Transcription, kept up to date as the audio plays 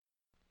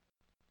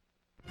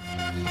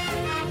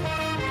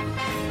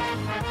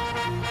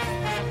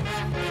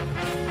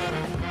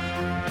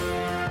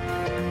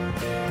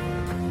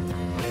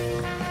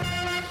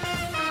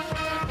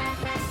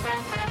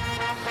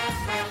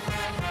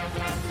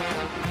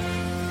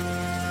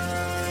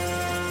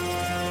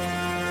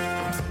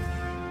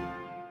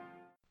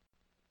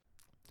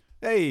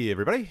Hey,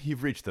 everybody.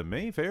 You've reached the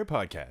Mayfair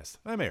Podcast.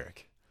 I'm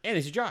Eric. And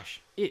this is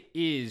Josh. It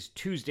is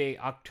Tuesday,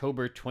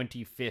 October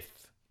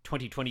 25th,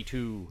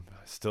 2022.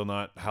 Still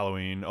not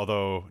Halloween,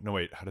 although, no,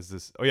 wait, how does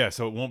this... Oh, yeah,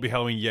 so it won't be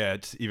Halloween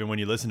yet, even when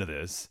you listen to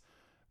this.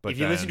 But if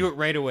you listen to it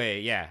right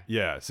away, yeah.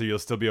 Yeah, so you'll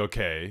still be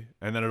okay.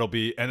 And then it'll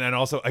be... And then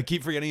also, I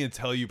keep forgetting to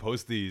tell you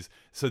post these.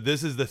 So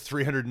this is the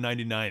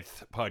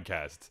 399th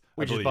podcast,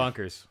 Which is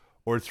bonkers.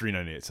 Or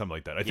 398, something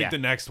like that. I think the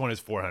next one is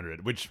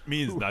 400, which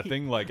means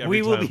nothing. Like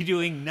we will be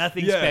doing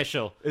nothing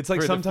special. It's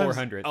like for sometimes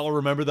the 400th. I'll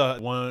remember the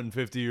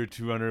 150 or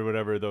 200,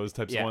 whatever those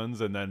types of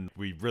ones, and then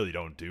we really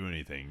don't do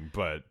anything.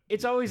 But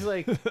it's always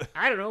like,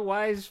 I don't know,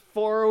 why is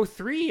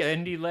 403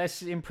 any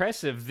less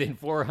impressive than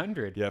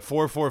 400? Yeah,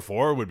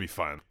 444 would be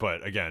fun,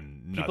 but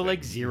again, nothing. People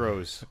like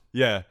zeros.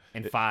 Yeah.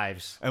 And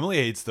fives. Emily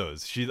hates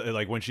those. She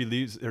like when she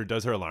leaves or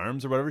does her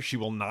alarms or whatever, she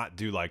will not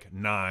do like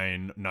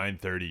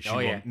 9:30. She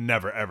will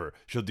never ever.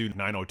 She'll do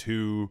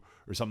 9:02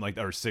 or something like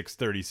that, or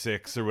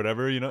 6:36 or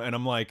whatever, you know. And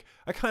I'm like,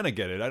 I kind of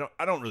get it.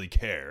 I don't really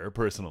care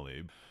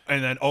personally.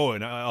 And then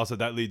and also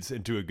that leads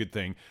into a good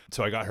thing.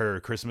 So I got her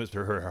Christmas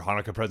or her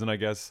Hanukkah present, I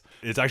guess.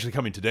 It's actually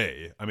coming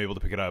today. I'm able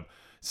to pick it up.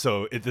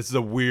 So this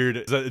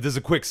is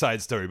a quick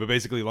side story, but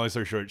basically, long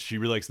story short, she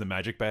really likes the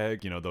magic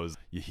bag. You know, those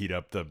you heat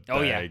up the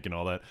bag and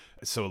all that.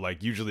 So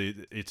like usually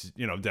it's,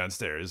 you know,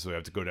 downstairs. So we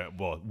have to go down.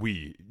 Well,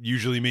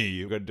 usually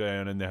me go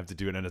down and they have to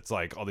do it. And it's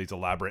like all these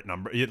elaborate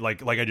numbers.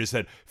 Like I just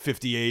said,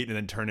 58 and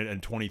then turn it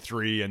and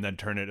 23 and then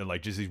turn it and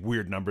like just these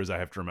weird numbers I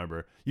have to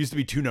remember. Used to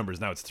be 2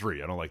 numbers. Now it's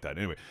 3. I don't like that.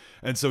 Anyway.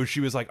 And so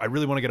she was like, I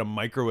really want to get a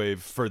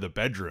microwave for the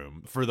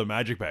bedroom for the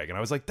magic bag. And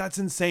I was like, that's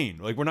insane.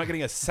 Like we're not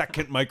getting a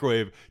second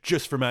microwave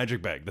just for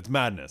magic bag. That's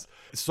madness.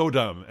 It's so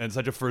dumb and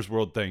such a first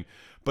world thing.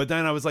 But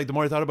then I was like, the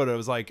more I thought about it, I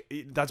was like,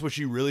 that's what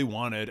she really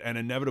wanted. And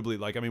inevitably,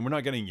 like, I mean, we're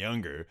not getting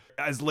younger.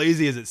 As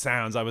lazy as it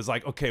sounds, I was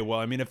like, okay, well,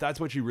 I mean, if that's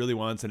what she really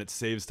wants and it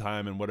saves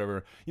time and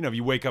whatever, you know, if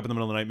you wake up in the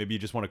middle of the night, maybe you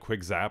just want a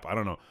quick zap. I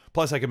don't know.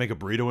 Plus, I can make a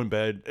burrito in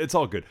bed. It's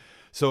all good.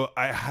 So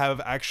I have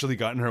actually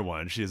gotten her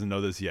one. She doesn't know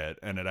this yet.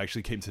 And it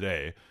actually came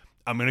today.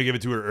 I'm going to give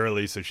it to her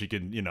early so she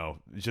can, you know,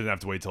 she doesn't have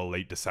to wait till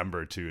late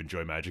December to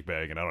enjoy Magic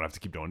Bag and I don't have to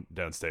keep going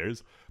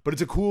downstairs. But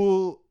it's a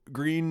cool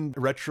green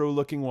retro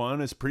looking one.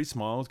 It's pretty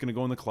small. It's going to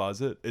go in the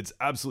closet. It's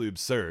absolutely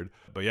absurd.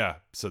 But yeah,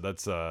 so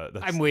that's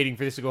I'm waiting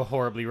for this to go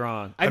horribly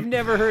wrong. I've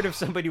never heard of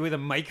somebody with a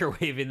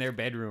microwave in their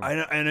bedroom. I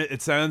know, and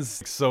it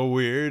sounds so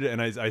weird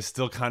and I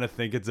still kind of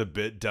think it's a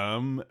bit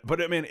dumb.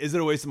 But I mean, is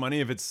it a waste of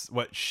money if it's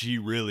what she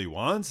really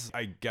wants?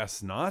 I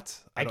guess not.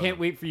 I can't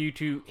wait for you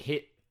to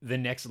hit the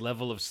next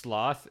level of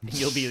sloth and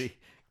you'll be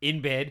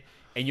in bed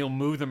and you'll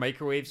move the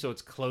microwave so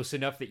it's close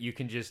enough that you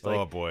can just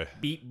like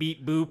beep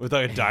beep boop with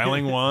like a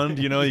dialing wand,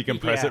 you know, you can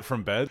press it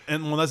from bed.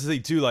 And well, that's the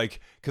thing too,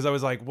 like, because I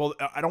was like, well,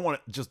 I don't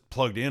want it just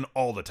plugged in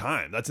all the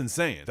time. That's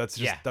insane. That's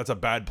just that's a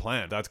bad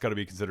plan. That's got to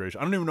be a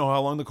consideration. I don't even know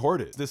how long the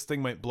cord is. This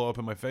thing might blow up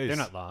in my face. They're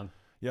not long.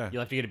 Yeah.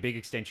 You'll have to get a big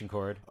extension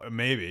cord.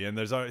 Maybe. And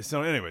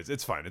so anyways,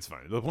 it's fine. It's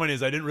fine. The point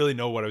is I didn't really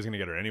know what I was going to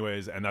get her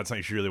anyways. And that's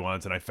something she really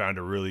wants. And I found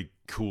a really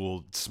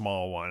cool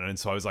small one. And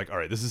so I was like, all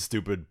right, this is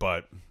stupid,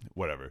 but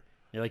whatever.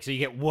 You're like, so you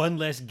get one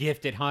less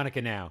gift at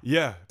Hanukkah now.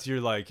 Yeah. So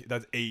you're like,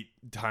 that's 8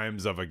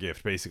 times of a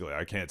gift, basically.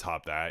 I can't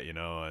top that, you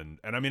know? And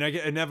I mean,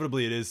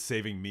 inevitably it is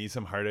saving me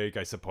some heartache,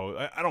 I suppose.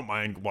 I don't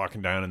mind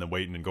walking down and then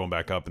waiting and going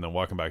back up and then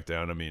walking back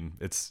down. I mean,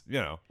 it's, you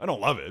know, I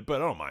don't love it,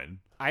 but I don't mind.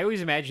 I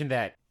always imagine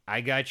that I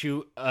got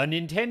you a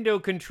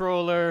Nintendo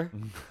controller,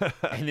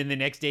 and then the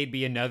next day it'd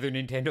be another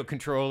Nintendo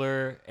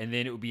controller, and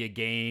then it would be a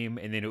game,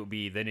 and then it would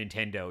be the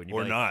Nintendo. And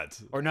or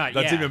not. Or not,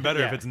 That's even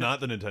better if it's not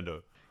the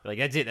Nintendo. Like,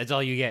 that's it. That's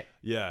all you get.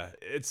 Yeah.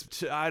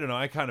 I don't know.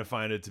 I kind of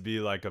find it to be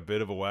like a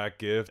bit of a whack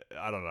gift.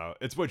 I don't know.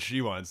 It's what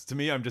she wants. To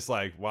me, I'm just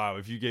like, wow,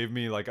 if you gave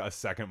me like a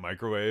second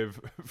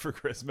microwave for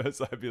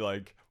Christmas, I'd be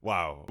like,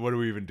 wow, what are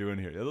we even doing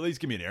here? At least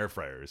give me an air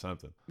fryer or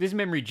something. This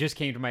memory just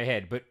came to my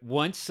head, but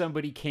once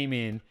somebody came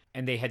in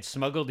and they had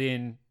smuggled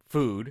in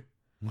food.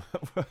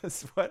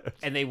 What?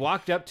 And they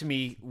walked up to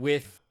me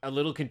with a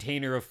little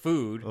container of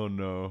food. Oh,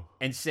 no.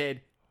 And said,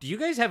 do you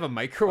guys have a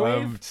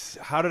microwave?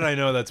 How did I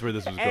know that's where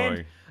this was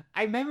going?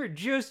 I remember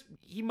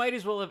he might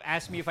as well have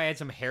asked me if I had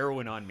some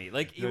heroin on me.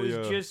 Like, it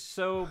was just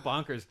so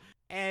bonkers.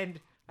 And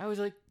I was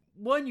like,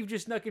 one, you've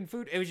just snuck in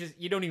food. It was just,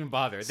 you don't even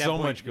bother. At that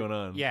point, much going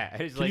on. Yeah.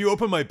 Can you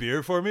open my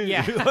beer for me?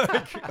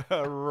 Yeah.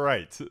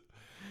 Right.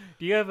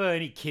 Do you have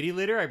any kitty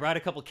litter? I brought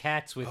a couple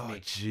cats with me. Oh,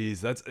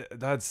 jeez.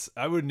 That's,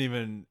 I wouldn't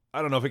even,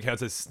 I don't know if it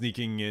counts as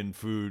sneaking in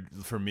food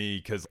for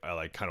me because I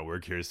like kind of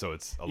work here, so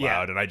it's allowed.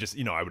 Yeah. And I just,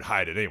 you know, I would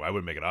hide it anyway. I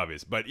wouldn't make it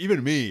obvious. But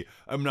even me,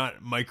 I'm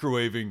not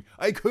microwaving.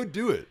 I could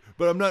do it,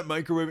 but I'm not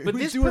microwaving. But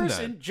Who's this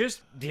person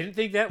just didn't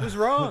think that was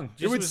wrong.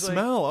 It would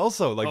smell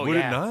also. Like, would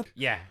it not?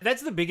 Yeah.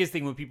 That's the biggest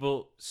thing when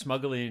people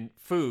smuggle in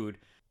food.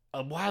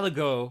 A while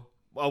ago,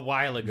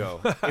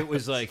 it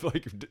was like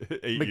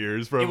 8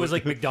 years probably. It was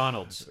like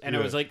McDonald's, and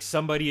it was like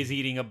somebody is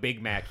eating a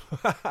Big Mac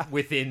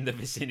within the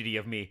vicinity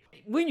of me.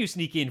 When you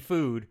sneak in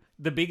food,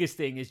 the biggest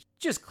thing is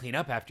just clean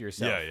up after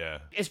yourself. Yeah.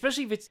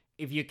 Especially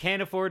if you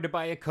can't afford to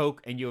buy a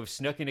Coke and you have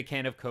snuck in a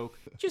can of Coke,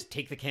 just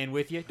take the can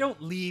with you.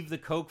 Don't leave the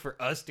Coke for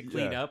us to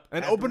clean up.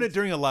 And open it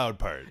during a loud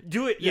part.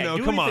 Do it. Yeah,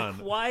 come on.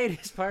 The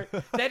quietest part.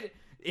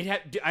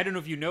 I don't know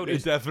if you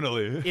noticed.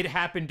 Definitely. It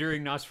happened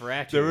during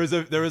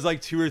Nosferatu. There was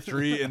like 2 or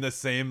 3 in the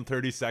same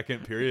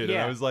 30-second period. And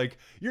I was like,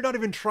 you're not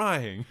even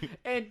trying.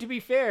 And to be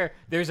fair,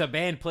 there's a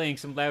band playing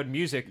some loud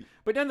music,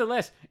 but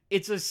nonetheless,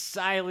 it's a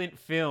silent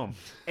film.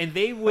 And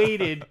they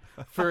waited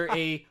for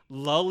a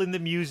lull in the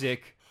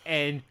music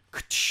and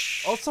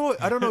also,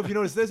 I don't know if you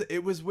noticed this,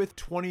 it was with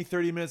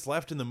 20-30 minutes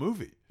left in the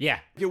movie. Yeah.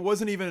 It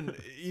wasn't even,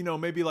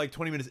 maybe like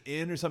 20 minutes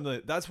in or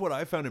something. That's what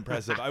I found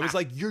impressive. I was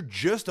like, you're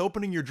just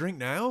opening your drink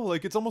now?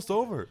 Like, it's almost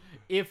over.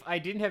 If I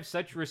didn't have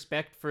such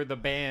respect for the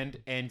band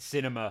and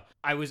cinema,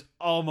 I was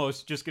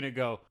almost just going to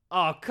go,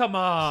 oh, come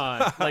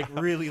on, like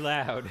really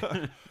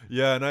loud.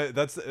 Yeah, and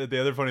that's the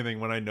other funny thing.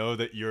 When I know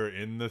that you're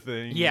in the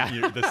thing,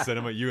 the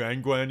cinema, you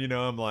and Gwen,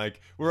 I'm like,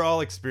 we're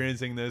all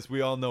experiencing this.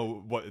 We all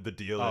know what the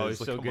deal is. Oh, it's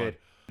like, so good. On.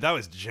 That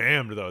was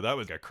jammed, though. That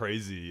was a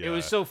crazy. It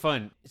was so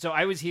fun. So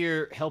I was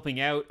here helping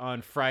out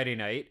on Friday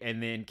night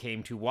and then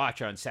came to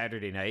watch on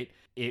Saturday night.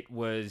 It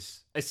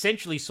was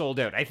essentially sold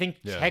out. I think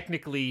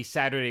technically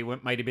Saturday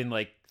might have been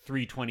like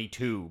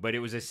 322, but it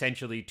was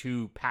essentially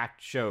 2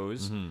 packed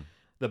shows. Mm-hmm.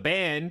 The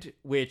band,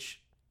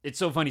 which it's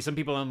so funny, some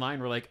people online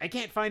were like, I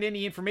can't find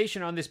any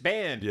information on this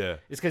band. Yeah.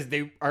 It's because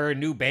they are a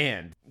new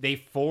band. They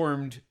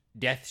formed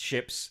Death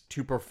Ships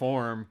to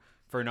perform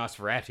for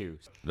Nosferatu.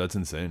 That's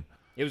insane.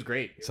 It was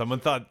great. Someone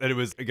thought that it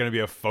was going to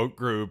be a folk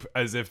group,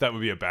 as if that would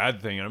be a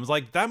bad thing. And I was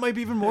like, that might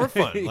be even more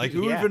fun. Like,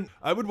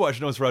 I would watch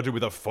Nosferatu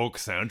with a folk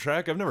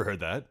soundtrack. I've never heard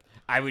that.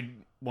 I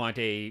would want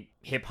a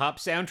hip-hop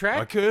soundtrack.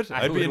 I could.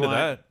 I'd be into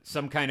that.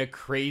 Some kind of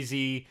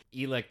crazy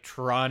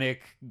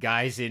electronic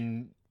guys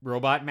in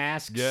robot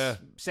masks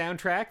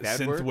soundtrack.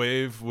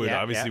 Synthwave would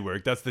obviously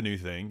work. That's the new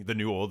thing, the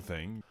new old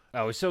thing.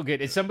 Oh, it's so good.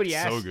 And somebody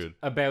asked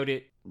about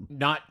it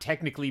not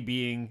technically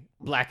being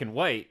black and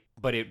white,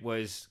 but it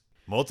was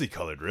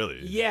multicolored,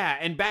 really. Yeah,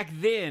 and back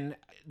then,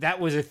 that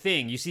was a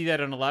thing. You see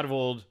that on a lot of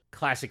old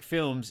classic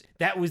films.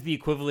 That was the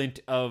equivalent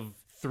of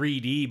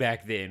 3D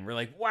back then. We're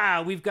like,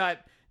 wow,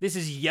 this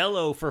is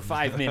yellow for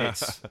 5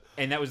 minutes.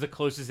 And that was the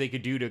closest they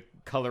could do to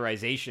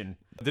colorization.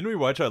 Didn't we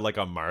watch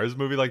a Mars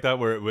movie like that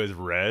where it was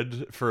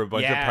red for a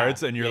bunch of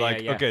parts and you're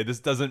okay, this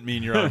doesn't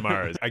mean you're on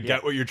Mars. I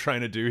get what you're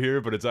trying to do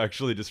here, but it's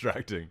actually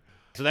distracting.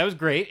 So that was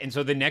great. And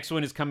so the next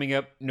one is coming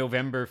up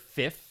November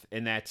 5th,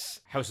 and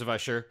that's House of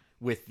Usher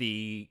with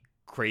the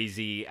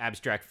crazy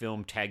abstract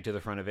film tagged to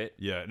the front of it.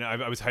 Yeah, no,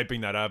 I was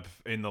hyping that up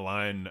in the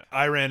line.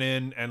 I ran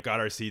in and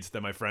got our seats.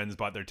 Then my friends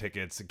bought their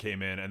tickets and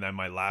came in, and then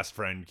my last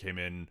friend came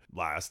in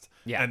last.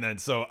 Yeah, and then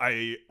so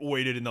I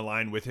waited in the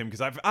line with him because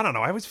I don't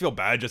know. I always feel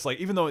bad. Just like,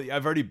 even though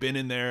I've already been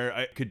in there,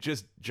 I could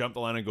just jump the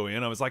line and go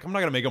in. I was like, I'm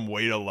not gonna make him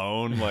wait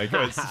alone. Like,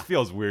 it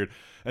feels weird.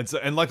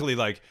 And luckily,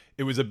 like,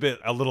 it was a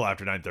little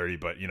after 9:30,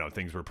 but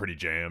things were pretty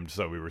jammed,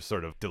 so we were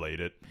sort of delayed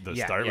at the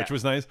start, which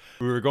was nice.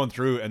 We were going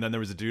through, and then there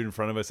was a dude in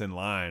front of us in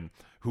line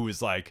who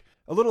was like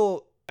a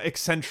little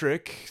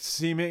eccentric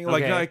seeming,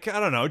 like I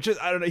don't know,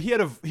 he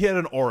had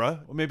an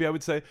aura, maybe I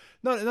would say,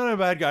 not a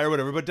bad guy or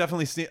whatever, but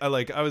definitely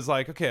I was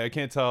like, okay, I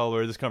can't tell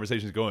where this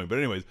conversation is going, but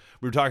anyways,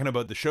 we were talking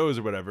about the shows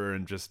or whatever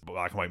and just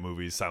black and white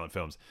movies, silent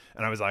films,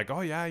 and I was like,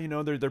 oh yeah,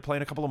 they're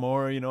playing a couple of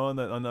more, on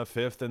the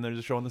 5th, and they're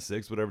just showing the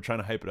 6th, whatever, trying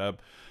to hype it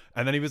up.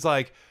 And then he was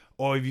like,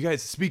 oh, have you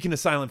guys, speaking of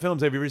silent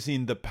films, have you ever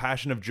seen The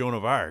Passion of Joan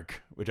of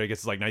Arc, which I guess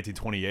is like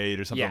 1928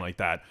 or something like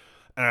that?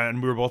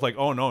 And we were both like,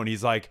 oh no. And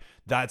he's like,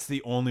 that's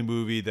the only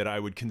movie that I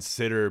would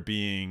consider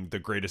being the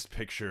greatest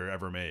picture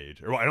ever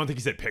made. Or, well, I don't think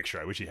he said picture.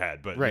 I wish he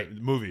had, but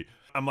movie.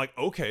 I'm like,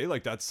 okay,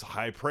 like that's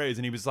high praise.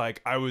 And he was like,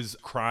 I was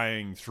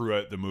crying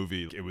throughout the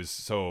movie. It was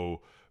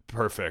so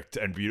perfect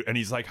and beautiful. And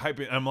he's like,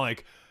 hyping. I'm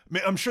like,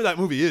 man, I'm sure that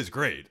movie is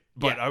great.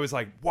 But I was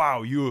like,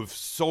 wow, you have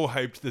so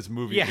hyped this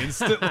movie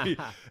instantly.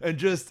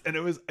 and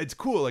it's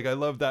cool. Like, I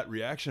love that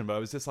reaction. But I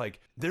was just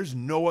like, there's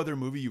no other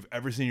movie you've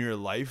ever seen in your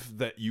life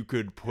that you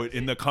could put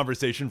in the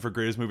conversation for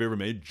greatest movie ever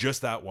made.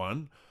 Just that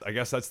one. I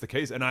guess that's the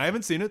case. And I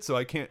haven't seen it, so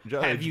I can't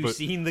judge. Have you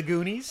seen The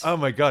Goonies? Oh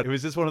my God. It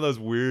was just one of those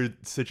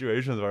weird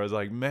situations where I was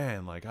like,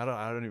 man, like, I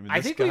don't even,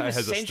 this guy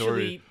has a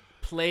story.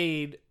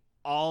 Played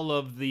all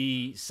of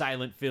the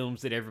silent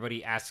films that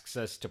everybody asks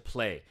us to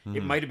play. Mm-hmm.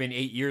 It might have been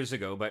 8 years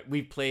ago, but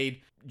we've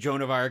played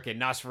Joan of Arc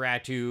and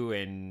Nosferatu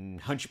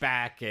and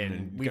Hunchback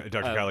and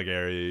Dr.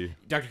 Caligari.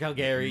 Dr.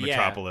 Caligari,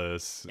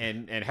 Metropolis.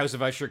 And House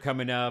of Usher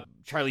coming up,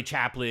 Charlie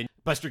Chaplin,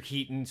 Buster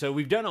Keaton. So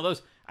we've done all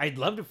those. I'd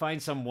love to find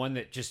someone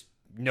that just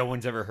no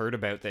one's ever heard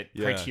about that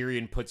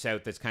Criterion puts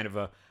out that's kind of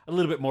a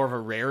little bit more of a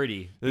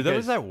rarity. There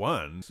was that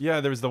one.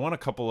 Yeah, there was the one a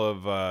couple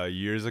of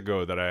years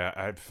ago that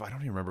I don't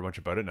even remember much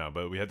about it now,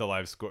 but we had the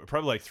live score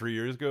probably like 3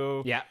 years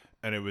ago. Yeah.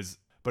 And it was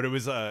like,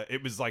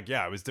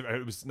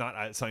 it was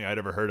not something I'd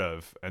ever heard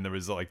of. And there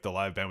was like, the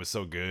live band was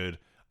so good.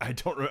 I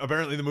don't.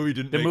 Apparently, the movie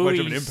didn't make much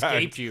of an impact.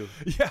 Escaped you.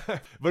 Yeah,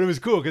 but it was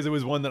cool because it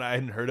was one that I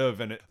hadn't heard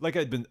of, and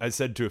I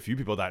said to a few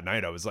people that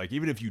night, I was like,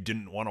 even if you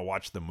didn't want to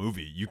watch the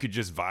movie, you could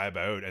just vibe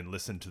out and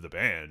listen to the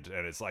band,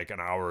 and it's like an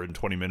hour and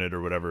 20-minute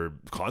or whatever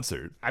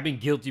concert. I've been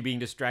guilty of being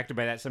distracted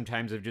by that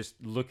sometimes, of just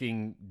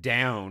looking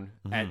down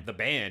at the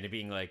band and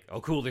being like, oh,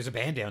 cool, there's a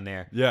band down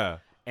there. Yeah,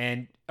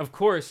 and of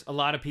course, a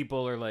lot of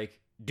people are like,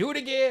 do it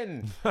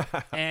again.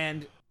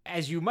 And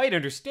as you might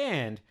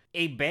understand,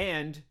 a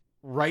band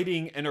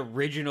writing an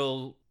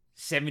original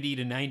 70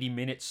 to 90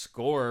 minute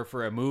score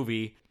for a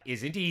movie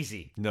isn't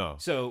easy. No.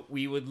 So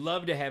we would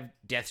love to have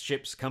Death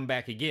Ships come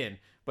back again,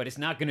 but it's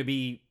not going to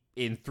be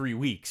in 3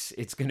 weeks.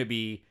 It's going to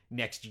be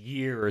next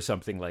year or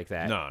something like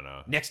that.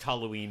 No. Next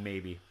Halloween,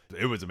 maybe.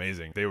 It was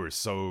amazing. They were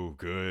so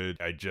good.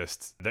 I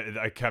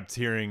kept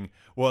hearing,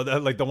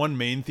 like the one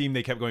main theme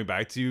they kept going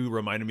back to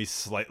reminded me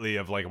slightly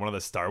of like one of the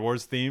Star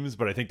Wars themes,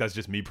 but I think that's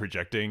just me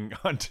projecting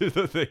onto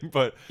the thing.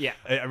 But yeah,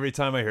 every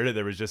time I heard it,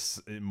 there was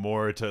just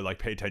more to like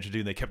pay attention to,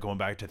 and they kept going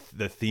back to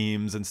the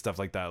themes and stuff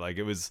like that. Like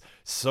it was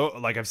so,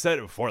 like I've said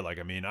it before, like,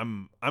 I mean,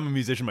 I'm a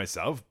musician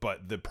myself,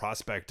 but the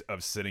prospect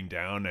of sitting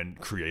down and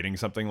creating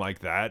something like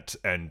that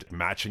and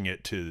matching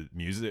it to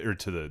music or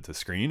to the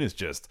screen is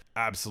just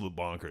absolute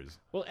bonkers.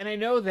 Well, and I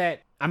know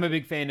that I'm a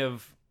big fan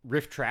of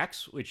Riff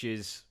Tracks, which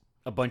is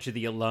a bunch of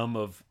the alum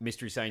of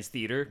Mystery Science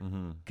Theater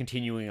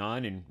continuing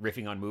on and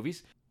riffing on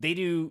movies. They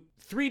do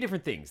 3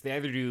 different things. They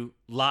either do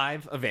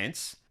live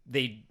events,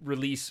 they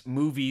release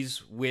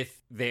movies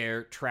with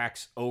their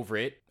tracks over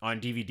it on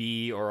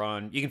DVD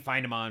or you can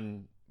find them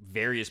on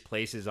various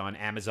places on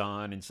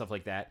Amazon and stuff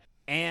like that.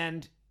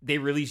 And they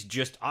release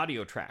just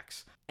audio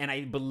tracks. And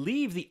I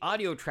believe the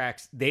audio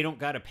tracks, they don't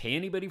got to pay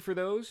anybody for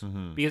those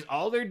because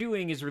all they're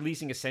doing is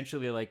releasing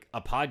essentially like a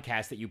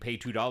podcast that you pay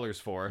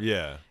 $2 for.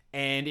 Yeah.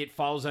 And it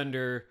falls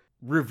under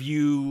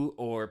review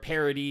or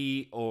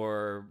parody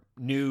or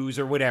news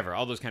or whatever,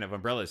 all those kind of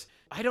umbrellas.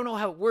 I don't know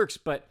how it works,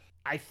 but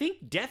I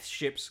think Death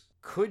Ships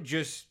could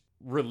just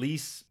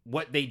release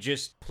what they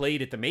just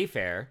played at the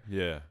Mayfair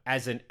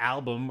as an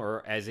album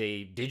or as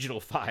a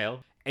digital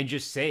file. And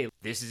just say,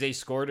 this is a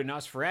score to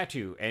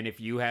Nosferatu. And if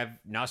you have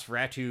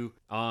Nosferatu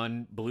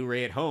on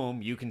Blu-ray at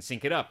home, you can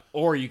sync it up.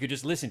 Or you could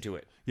just listen to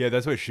it. Yeah,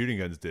 that's what Shooting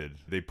Guns did.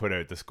 They put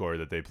out the score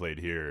that they played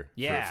here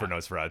for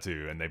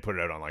Nosferatu. And they put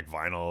it out on like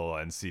vinyl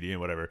and CD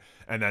and whatever.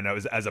 And then that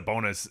was as a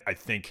bonus, I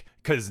think,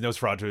 because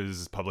Nosferatu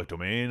is public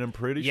domain, I'm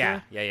pretty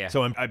sure. Yeah.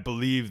 So I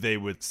believe they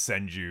would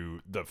send you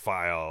the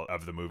file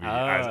of the movie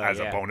as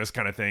a bonus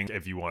kind of thing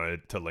if you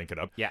wanted to link it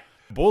up. Yeah.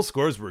 Both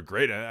scores were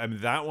great. I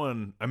mean, that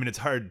one, I mean, it's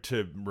hard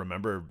to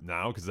remember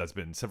now because that's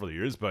been several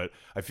years, but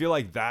I feel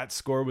like that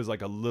score was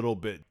like a little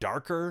bit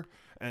darker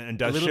and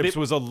Death Ships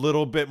was a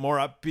little bit more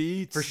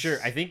upbeat. For sure.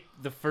 I think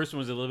the first one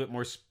was a little bit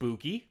more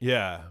spooky.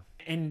 Yeah.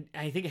 And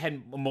I think it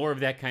had more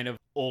of that kind of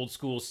old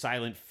school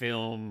silent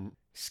film,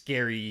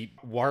 scary,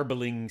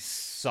 warbling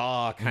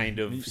saw kind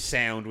of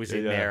sound was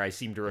in there, I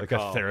seem to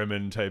recall. Like a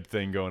theremin type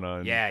thing going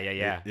on. Yeah.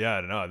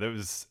 Yeah, no, it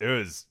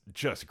was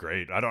just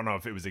great. I don't know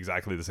if it was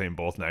exactly the same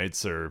both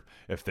nights or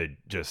if they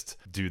just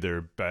do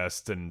their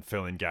best and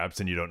fill in gaps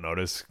and you don't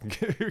notice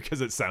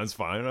because it sounds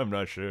fine. I'm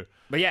not sure.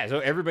 But yeah, so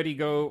everybody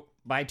go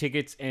buy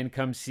tickets and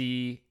come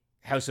see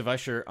House of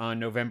Usher on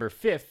November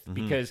 5th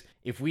because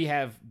if we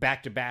have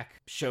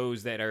back-to-back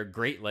shows that are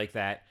great like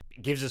that,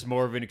 it gives us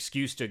more of an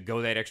excuse to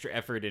go that extra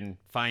effort and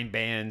find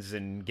bands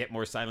and get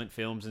more silent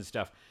films and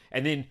stuff.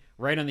 And then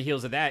right on the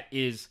heels of that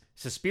is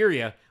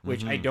Suspiria,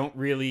 which I don't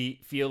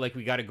really feel like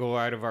we got to go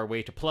out of our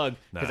way to plug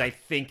because I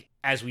think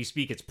as we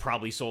speak, it's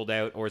probably sold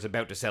out or is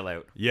about to sell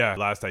out. Yeah,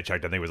 last I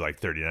checked, I think it was like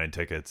 39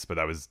 tickets, but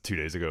that was 2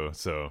 days ago.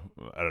 So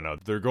I don't know.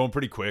 They're going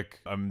pretty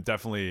quick. I'm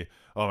definitely,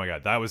 oh my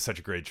God, that was such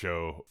a great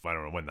show. I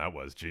don't know when that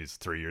was. Geez,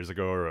 3 years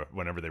ago or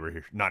whenever they were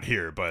here. Not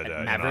here, but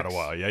in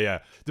Ottawa. Yeah.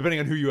 Depending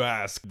on who you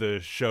ask, the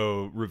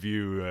show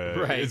review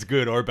is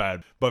good or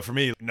bad. But for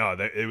me, no,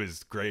 it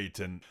was great.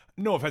 And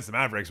no offense to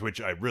Mavericks, which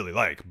I really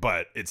like,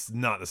 but it's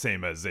not the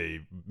same as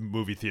a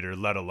movie theater,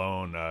 let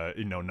alone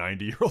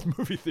 90-year-old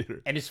movie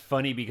theater. And it's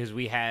funny because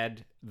we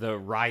had the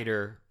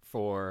rider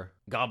for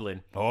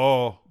Goblin.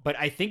 Oh. But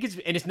I think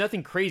it's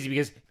nothing crazy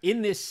because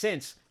in this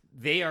sense,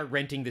 they are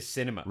renting the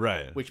cinema.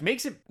 Right. Which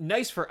makes it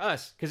nice for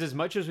us because as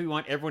much as we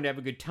want everyone to have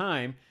a good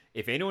time,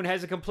 if anyone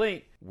has a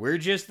complaint, we're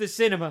just the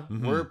cinema.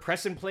 We're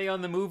press and play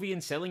on the movie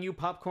and selling you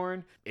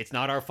popcorn. It's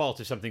not our fault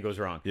if something goes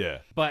wrong. Yeah.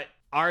 But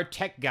our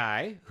tech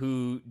guy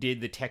who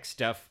did the tech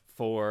stuff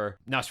for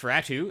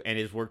Nosferatu and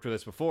has worked with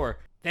us before,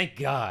 thank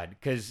God,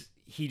 because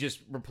he just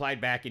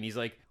replied back and he's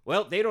like,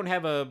 well, they don't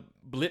have a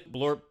blip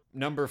blorp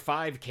number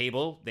 5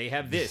 cable. They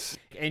have this.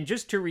 And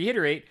just to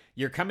reiterate,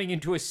 you're coming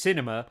into a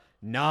cinema,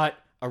 not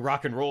a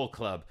rock and roll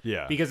club.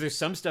 Yeah. Because there's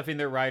some stuff in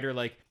their rider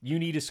like you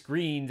need a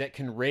screen that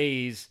can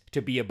raise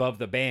to be above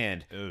the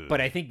band. Ugh.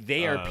 But I think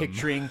they are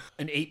picturing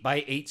an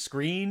 8x8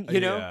 screen, you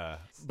know? Yeah.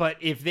 But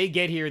if they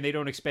get here and they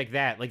don't expect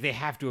that, like they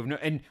have to have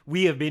and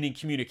we have been in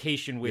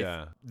communication with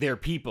their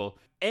people.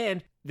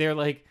 And they're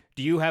like,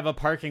 do you have a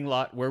parking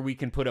lot where we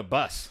can put a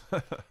bus?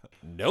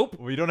 Nope.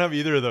 We don't have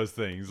either of those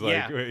things.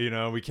 Like,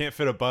 yeah. We can't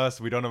fit a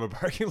bus. We don't have a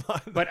parking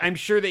lot. But I'm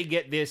sure they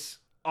get this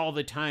all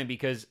the time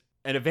because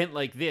an event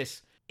like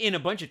this, in a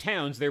bunch of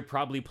towns, they're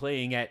probably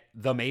playing at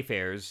the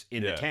Mayfairs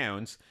in the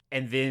towns.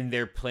 And then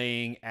they're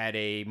playing at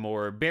a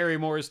more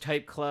Barrymore's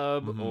type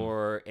club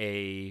or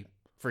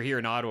for here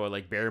in Ottawa,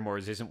 like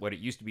Barrymore's isn't what it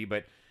used to be,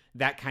 but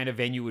that kind of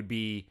venue would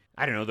be,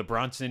 I don't know, the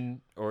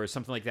Bronson or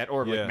something like that,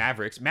 or like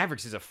Mavericks.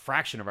 Mavericks is a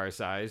fraction of our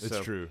size. It's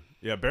true.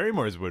 Yeah,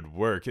 Barrymore's would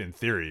work in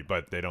theory,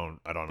 but they don't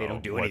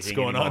know what's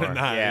going anymore. on in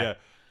that. Yeah.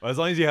 Well, as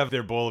long as you have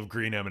their bowl of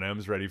green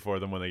M&Ms ready for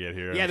them when they get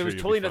here. Yeah, there was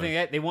totally nothing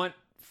like that. They want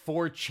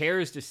 4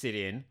 chairs to sit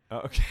in.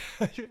 Okay.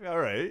 All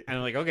right. And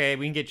I'm like, okay,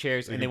 we can get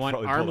chairs. And they want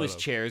armless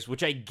chairs,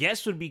 which I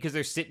guess would be because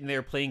they're sitting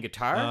there playing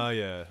guitar. Oh,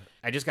 yeah.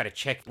 I just got to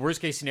check. Worst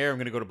case scenario, I'm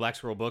going to go to Black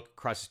Squirrel Book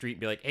across the street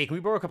and be like, hey, can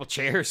we borrow a couple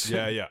chairs?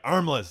 Yeah.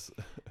 Armless.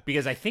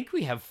 Because I think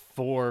we have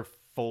 4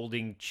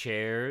 folding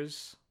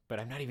chairs, but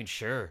I'm not even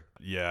sure.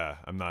 Yeah,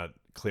 I'm not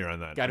clear on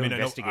that. Got to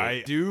investigate.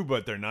 I do,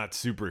 but they're not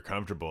super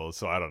comfortable,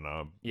 so I don't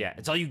know. Yeah,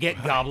 it's all you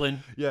get,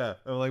 Goblin. Yeah,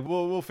 I'm like,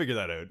 we'll figure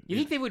that out. You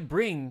think they would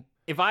bring,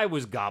 if I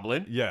was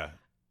Goblin? Yeah.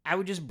 I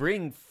would just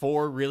bring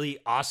 4 really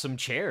awesome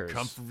chairs.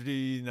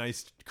 Comfy,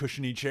 nice,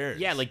 cushiony chairs.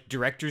 Yeah, like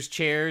director's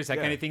chairs, that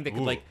kind of thing that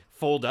could like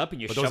fold up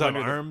and you shove those have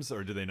arms,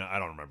 or do they not? I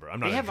don't remember. I'm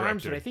not They a have director.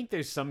 arms, but I think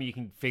there's some you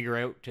can figure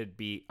out to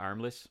be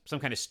armless. Some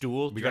kind of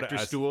stool,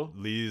 director's stool.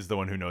 Lee's the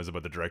one who knows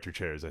about the director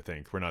chairs, I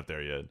think. We're not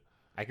there yet.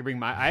 I could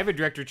bring I have a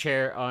director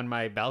chair on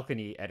my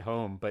balcony at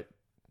home, but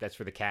that's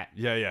for the cat.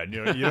 Yeah.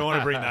 You don't want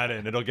to bring that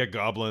in. It'll get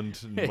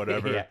goblined and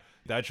whatever. Yeah.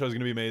 That show's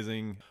gonna be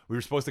amazing. We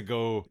were supposed to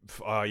go,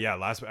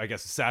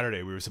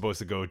 Saturday we were supposed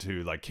to go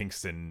to like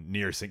Kingston,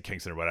 near St.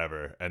 Kingston or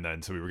whatever, and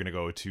then so we were gonna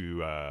go to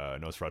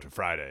Nosferatu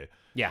Friday.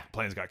 Yeah,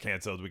 plans got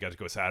canceled. We got to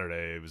go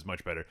Saturday. It was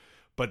much better.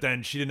 But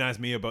then she didn't ask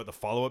me about the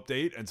follow-up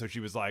date, and so she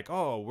was like,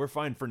 "Oh, we're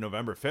fine for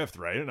November 5th,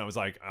 right?" And I was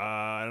like,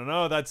 "I don't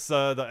know. That's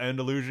the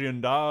Andalusian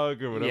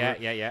dog or whatever."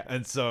 Yeah.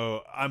 And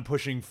so I'm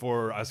pushing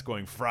for us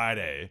going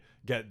Friday,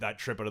 get that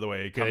trip out of the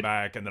way, come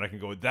back, and then I can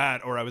go with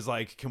that. Or I was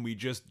like, "Can we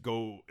just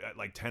go at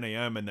like 10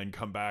 a.m. and then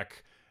come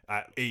back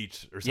at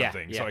 8 or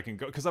something so I can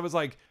go?" Because I was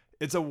like,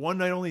 it's a one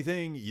night only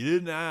thing. You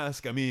didn't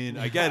ask. I mean,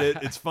 I get it.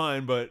 It's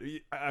fine, but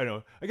I don't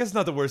know. I guess it's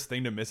not the worst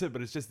thing to miss it,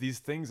 but it's just these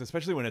things,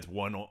 especially when it's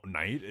one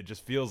night, it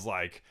just feels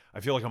like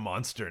I feel like a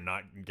monster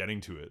not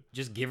getting to it.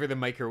 Just give her the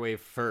microwave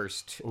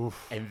first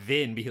and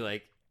then be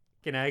like,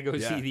 can I go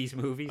see these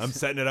movies? I'm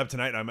setting it up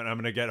tonight. I'm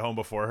going to get home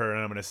before her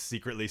and I'm going to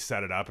secretly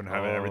set it up and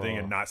have everything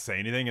and not say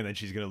anything. And then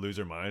she's going to lose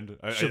her mind.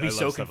 She'll be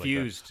so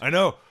confused. Like I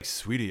know.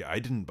 Sweetie, I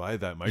didn't buy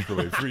that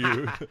microwave for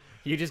you.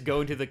 You just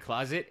go into the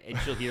closet and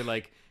she'll hear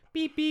like,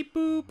 beep, beep,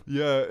 boop.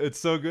 Yeah, it's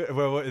so good.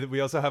 Well,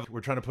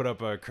 we're trying to put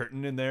up a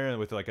curtain in there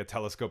with like a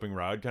telescoping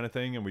rod kind of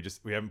thing. And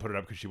we haven't put it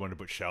up because she wanted to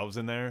put shelves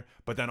in there.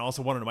 But then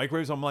also wanted a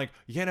microwave. So I'm like,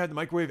 you can't have the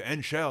microwave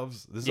and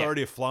shelves. This is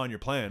already a flaw in your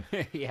plan.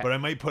 Yeah. But I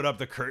might put up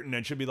the curtain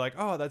and she'll be like,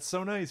 oh, that's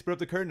so nice. Put up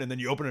the curtain. And then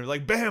you open it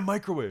like, bam,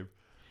 microwave.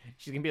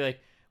 She's going to be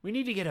like, we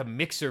need to get a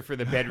mixer for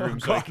the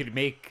bedroom so I could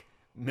make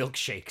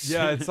milkshakes.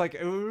 Yeah, it's like,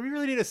 we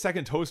really need a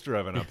second toaster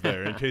oven up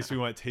there in case we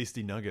want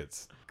tasty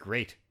nuggets.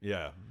 Great.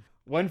 Yeah.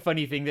 One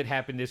funny thing that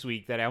happened this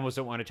week that I almost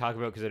don't want to talk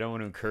about because I don't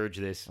want to encourage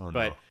this,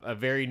 but a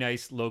very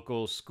nice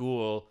local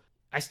school.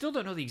 I still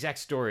don't know the exact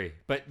story,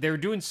 but they were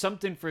doing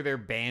something for their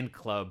band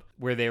club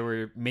where they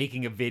were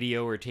making a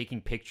video or taking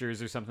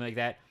pictures or something like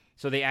that.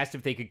 So they asked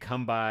if they could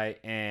come by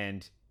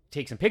and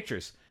take some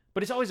pictures.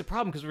 But it's always a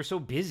problem because we're so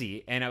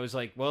busy. And I was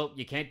like, well,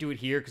 you can't do it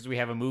here because we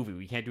have a movie.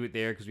 We can't do it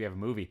there because we have a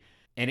movie.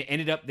 And it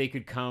ended up they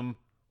could come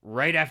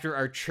right after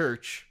our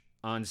church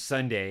on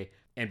Sunday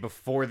and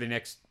before the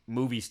next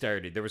movie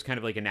started. There was kind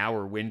of like an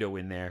hour window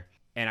in there.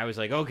 And I was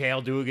like, okay,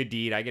 I'll do a good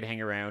deed. I could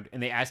hang around.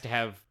 And they asked to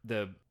have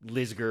the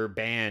Lisgar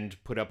band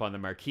put up on the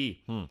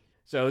marquee.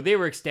 So they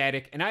were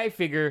ecstatic. And I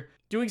figure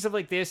doing stuff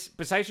like this,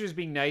 besides just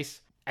being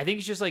nice, I think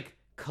it's just like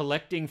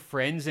collecting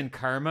friends and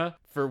karma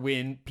for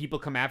when people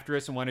come after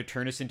us and want to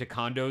turn us into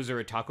condos or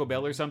a Taco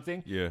Bell or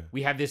something. Yeah.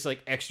 We have this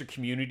like extra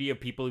community of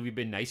people we've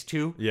been nice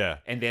to. Yeah.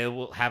 And they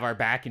will have our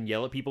back and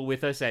yell at people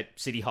with us at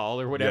City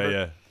Hall or whatever.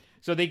 Yeah.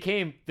 So they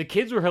came, the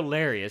kids were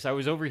hilarious. I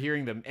was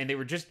overhearing them and they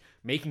were just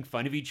making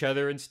fun of each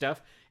other and stuff.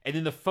 And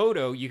then the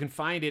photo, you can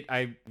find it,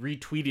 I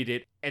retweeted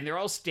it, and they're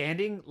all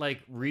standing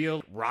like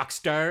real rock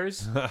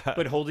stars,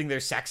 but holding their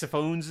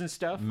saxophones and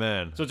stuff.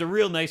 Man. So it's a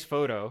real nice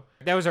photo.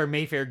 That was our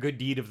Mayfair good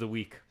deed of the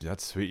week.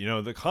 That's sweet. You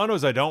know, the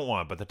condos I don't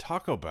want, but the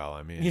Taco Bell,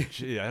 I mean,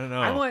 gee, I don't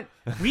know.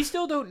 We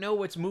still don't know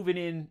what's moving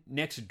in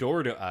next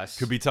door to us.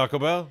 Could be Taco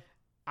Bell?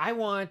 It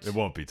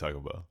won't be Taco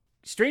Bell.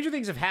 Stranger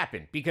things have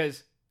happened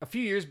because a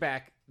few years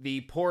back,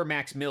 the poor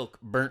Max Milk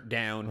burnt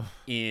down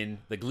in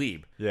the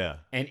Glebe. Yeah.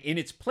 And in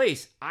its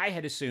place, I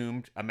had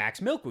assumed a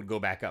Max Milk would go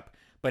back up,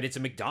 but it's a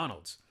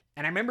McDonald's.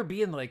 And I remember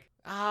being like,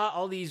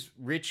 all these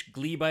rich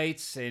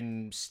Glebites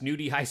and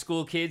snooty high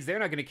school kids, they're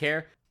not going to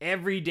care.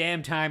 Every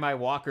damn time I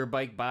walk or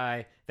bike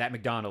by that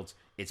McDonald's,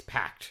 it's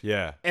packed.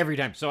 Yeah. Every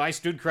time. So I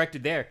stood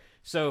corrected there.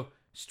 So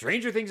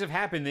stranger things have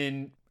happened,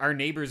 then our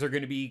neighbors are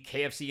going to be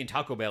KFC and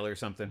Taco Bell or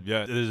something.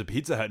 Yeah, there's a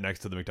Pizza Hut next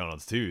to the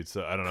McDonald's too,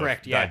 so I don't know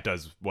if that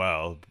does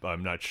well.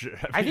 I'm not sure.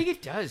 I think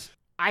it does.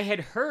 I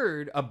had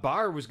heard a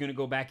bar was going to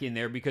go back in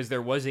there because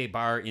there was a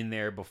bar in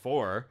there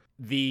before.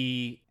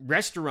 The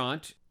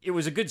restaurant, it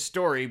was a good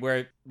story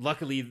where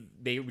luckily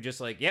they were just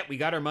like, we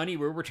got our money,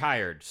 we're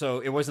retired. So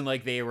it wasn't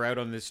like they were out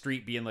on the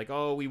street being like,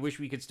 oh, we wish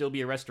we could still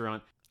be a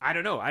restaurant. I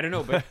don't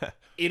know, but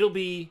it'll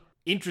be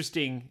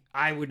interesting.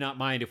 I would not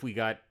mind if we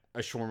got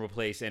a shawarma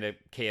place and a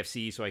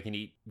KFC so I can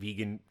eat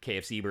vegan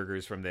KFC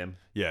burgers from them.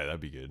 Yeah,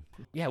 that'd be good.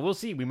 Yeah, we'll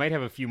see. We might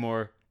have a few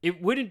more.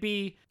 It wouldn't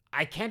be...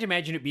 I can't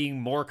imagine it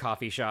being more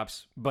coffee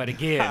shops, but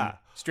again,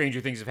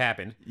 stranger things have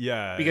happened.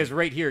 Yeah. Because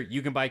right here,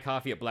 you can buy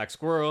coffee at Black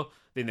Squirrel,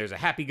 then there's a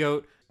Happy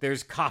Goat,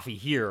 there's coffee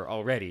here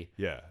already.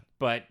 Yeah.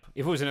 But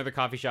if it was another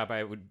coffee shop,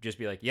 I would just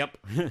be like, yep.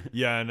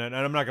 Yeah, and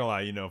I'm not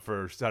going to lie,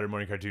 for Saturday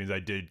morning cartoons, I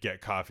did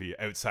get coffee,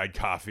 outside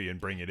coffee, and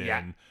bring it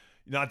in.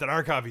 Not that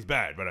our coffee's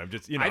bad, but I'm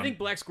just, I think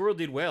Black Squirrel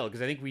did well,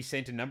 because I think we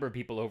sent a number of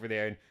people over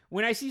there. And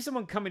when I see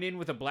someone coming in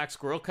with a Black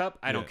Squirrel cup,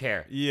 I don't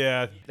care.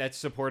 Yeah. That's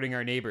supporting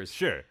our neighbors.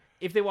 Sure.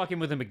 If they walk in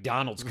with a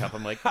McDonald's cup,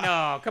 I'm like,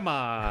 no, come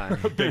on.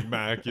 A Big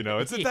Mac,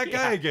 it's that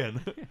guy again.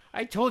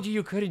 I told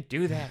you couldn't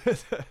do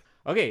that.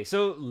 Okay,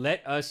 so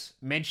let us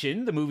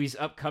mention the movies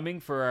upcoming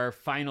for our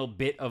final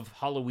bit of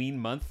Halloween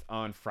month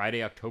on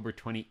Friday, October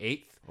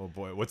 28th. Oh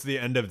boy, what's the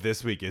end of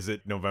this week? Is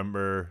it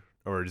November,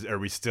 or are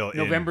we still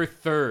November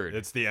 3rd.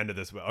 It's the end of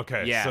this week.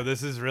 Okay, yeah. So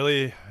this is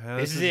really,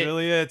 this is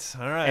really it.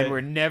 All right. And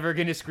we're never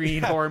going to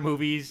screen horror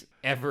movies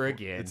ever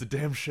again. It's a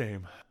damn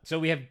shame. So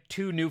we have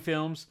 2 new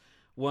films.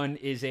 One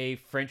is a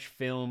French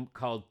film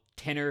called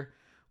Tenor,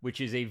 which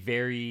is a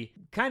very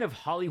kind of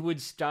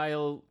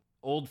Hollywood-style,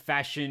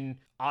 old-fashioned,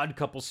 odd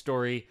couple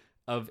story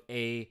of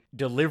a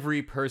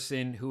delivery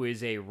person who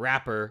is a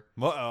rapper.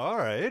 Well, all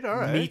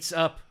right. Meets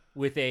up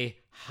with a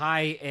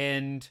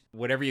high-end,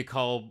 whatever you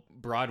call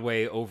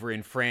Broadway over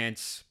in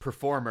France,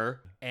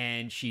 performer,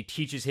 and she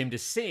teaches him to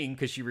sing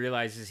because she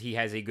realizes he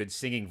has a good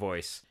singing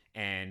voice.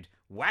 And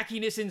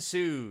wackiness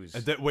ensues.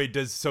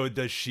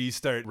 Does she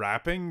start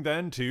rapping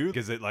then too?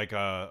 Is it like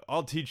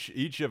I'll teach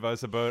each of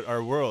us about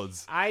our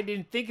worlds? I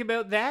didn't think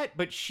about that,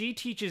 but she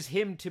teaches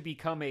him to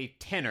become a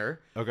tenor.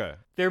 Okay.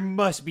 There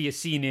must be a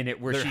scene in it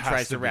where she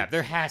tries to rap.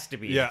 There has to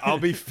be. Yeah, I'll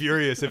be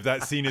furious if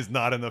that scene is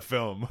not in the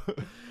film.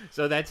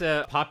 So that's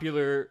a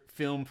popular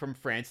film from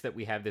France that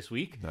we have this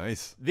week.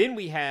 Nice. Then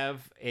we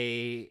have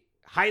a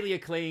highly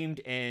acclaimed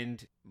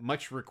and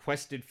much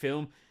requested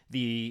film,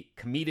 the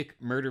comedic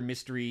murder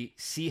mystery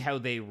See How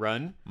They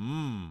Run,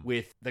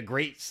 with the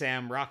great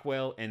Sam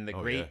Rockwell and the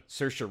great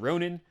Saoirse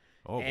Ronan.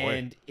 Oh, boy.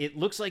 And it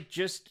looks like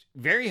just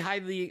very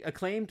highly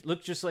acclaimed.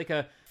 Looks just like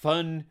a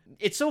fun...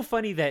 It's so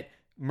funny that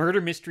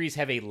murder mysteries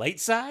have a light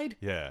side,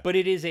 but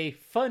it is a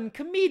fun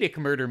comedic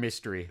murder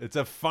mystery. It's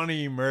a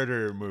funny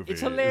murder movie.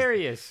 It's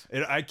hilarious.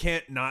 I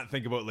can't not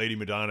think about Lady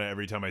Madonna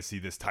every time I see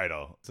this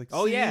title. It's like,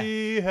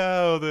 See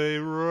how they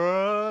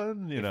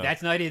run. If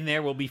that's not in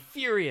there, we'll be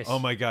furious. Oh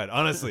my God.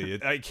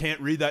 Honestly, I can't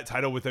read that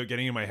title without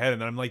getting in my head.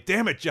 And then I'm like,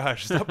 damn it,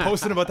 Josh, stop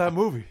posting about that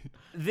movie.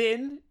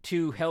 Then,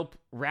 to help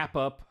wrap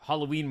up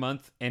Halloween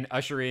month and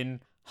usher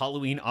in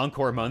Halloween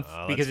Encore month,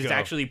 because it's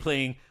actually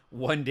playing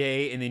one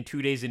day and then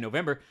 2 days in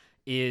November,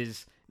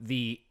 is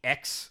the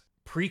X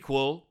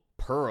prequel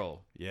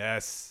Pearl.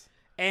 Yes.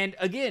 And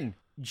again,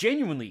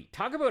 genuinely,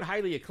 talk about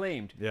highly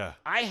acclaimed. Yeah.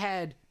 I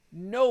had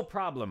no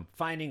problem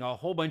finding a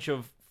whole bunch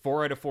of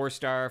 4 out of 4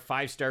 star,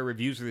 5-star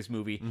reviews for this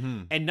movie.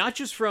 And not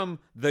just from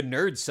the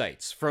nerd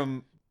sites,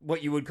 from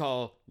what you would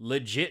call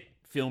legit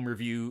film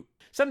review.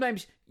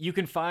 Sometimes you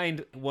can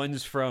find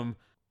ones from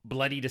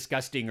Bloody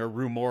Disgusting or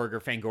Rue Morgue or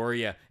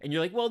Fangoria, and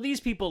you're like, well, these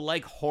people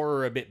like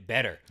horror a bit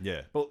better.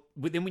 Yeah. But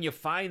then when you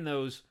find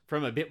those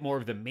from a bit more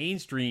of the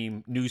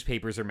mainstream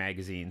newspapers or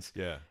magazines,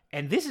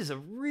 and this is a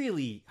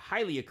really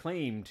highly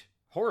acclaimed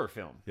horror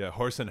film. Yeah,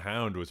 Horse and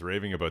Hound was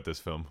raving about this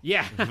film.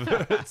 Yeah.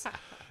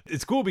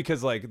 It's cool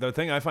because, like, the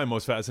thing I find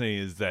most fascinating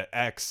is that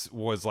X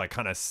was, like,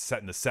 kind of set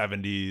in the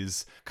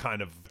 70s,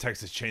 kind of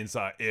Texas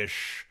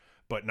Chainsaw-ish,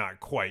 but not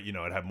quite,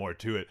 it had more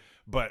to it.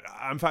 But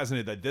I'm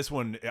fascinated that this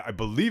one, I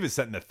believe, is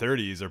set in the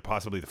 30s or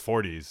possibly the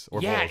 40s.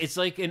 Or both. It's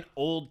like an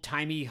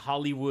old-timey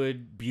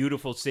Hollywood,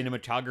 beautiful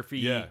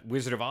cinematography,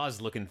 Wizard of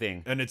Oz looking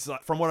thing. And it's,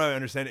 from what I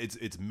understand,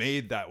 it's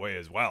made that way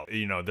as well.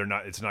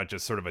 It's not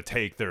just sort of a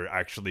take. They're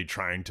actually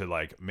trying to,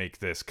 like, make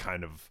this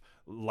kind of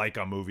like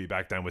a movie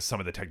back then with some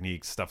of the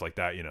techniques, stuff like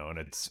that, and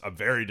it's a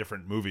very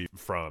different movie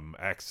from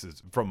X,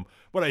 from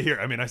what I hear.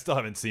 I mean, I still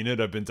haven't seen it.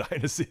 I've been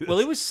dying to see this. Well,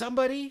 it was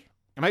somebody...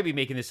 I might be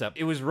making this up.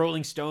 It was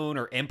Rolling Stone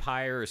or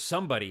Empire or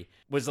somebody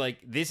was like,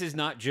 this is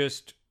not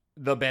just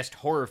the best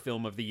horror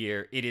film of the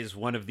year. It is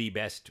one of the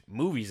best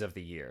movies of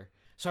the year.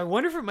 So I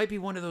wonder if it might be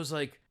one of those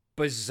like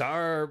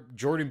bizarre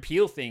Jordan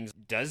Peele things.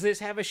 does this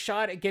have a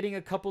shot at getting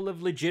a couple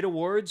of legit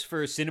awards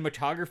for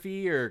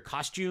cinematography or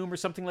costume or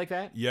something like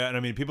that? Yeah, and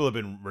I mean, people have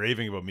been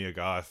raving about Mia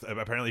Goth.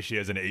 Apparently, she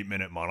has an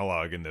 8-minute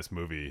monologue in this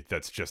movie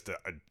that's just a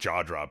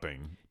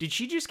jaw-dropping. Did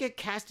she just get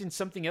cast in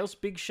something else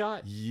big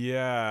shot?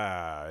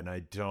 Yeah, and I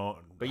don't...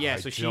 But yeah,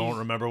 I don't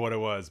remember what it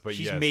was, but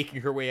she's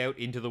making her way out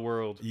into the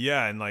world.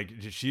 Yeah, and like,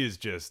 she is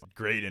just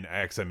great in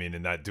X. I mean,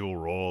 in that dual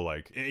role,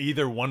 like,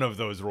 either one of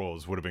those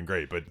roles would have been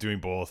great, but doing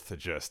both,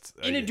 just...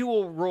 In a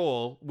dual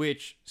role,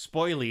 which,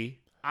 spoily,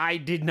 I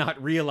did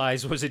not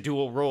realize was a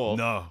dual role.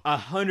 No.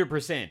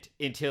 100%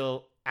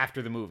 until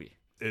after the movie.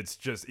 It's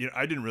just,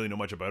 I didn't really know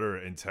much about her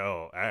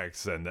until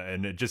X, and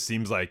it just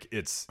seems like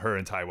it's her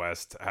and Ty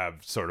West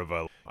have sort of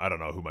a, I don't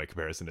know who my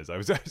comparison is. I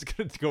was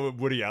going to go with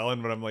Woody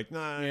Allen, but I'm like,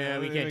 nah, yeah,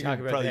 we can't talk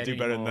about probably that do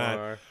better anymore. than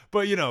that.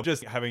 But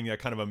just having a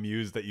kind of a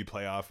muse that you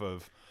play off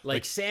of,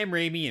 like Sam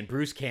Raimi and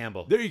Bruce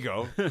Campbell. There you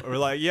go. Or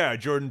like, yeah,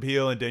 Jordan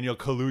Peele and Daniel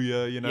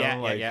Kaluuya.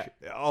 Yeah.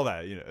 All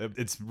that.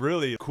 It's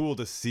really cool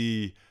to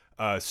see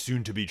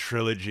soon-to-be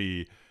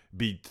trilogy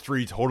be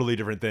 3 totally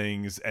different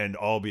things and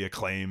all be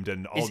acclaimed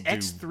and all Is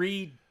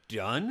X3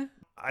 done?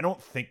 I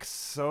don't think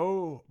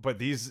so, but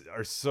these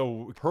are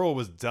Pearl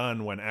was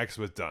done when X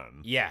was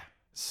done. Yeah.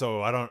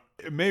 So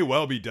it may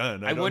well be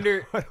done. I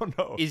wonder, I don't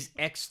know. Is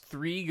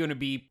X3 going to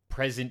be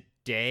present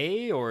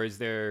day, or is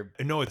there...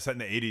 No, it's set in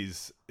the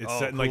 80s. It's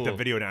set in like the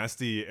Video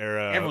Nasty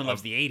era. Everyone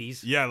loves the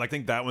 80s. Yeah, I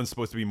think that one's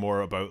supposed to be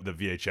more about the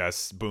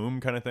VHS boom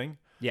kind of thing.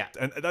 Yeah.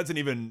 And that's an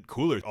even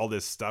cooler, all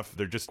this stuff.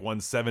 They're just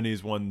one's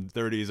 70s, one's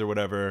 30s or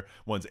whatever,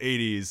 one's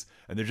 80s,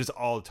 and they're just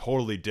all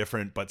totally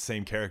different but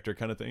same character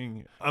kind of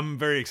thing. I'm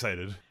very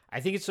excited.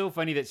 I think it's so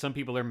funny that some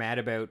people are mad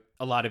about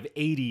a lot of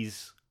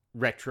 80s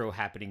retro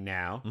happening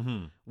now,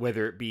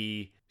 whether it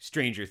be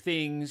Stranger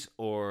Things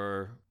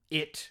or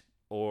It,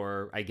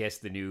 or I guess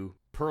the new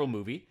Pearl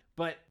movie.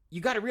 But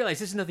you got to realize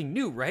this is nothing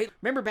new, right?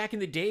 Remember back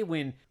in the day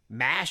when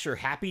MASH or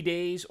Happy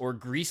Days or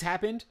Grease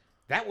happened?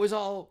 That was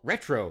all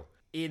retro.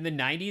 In the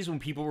 90s, when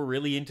people were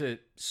really into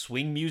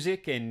swing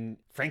music and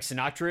Frank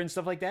Sinatra and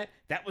stuff like that,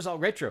 that was all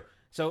retro.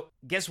 So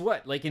guess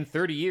what? Like in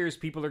 30 years,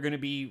 people are going to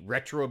be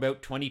retro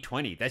about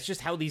 2020. That's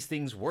just how these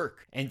things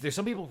work. And there's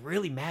some people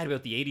really mad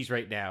about the 80s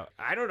right now.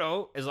 I don't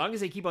know, as long as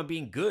they keep on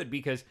being good,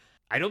 because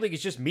I don't think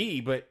it's just me,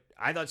 but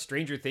I thought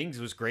Stranger Things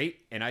was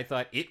great, and I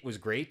thought It was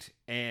great,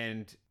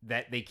 and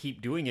that they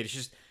keep doing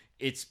it.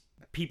 It's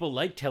people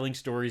like telling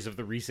stories of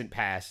the recent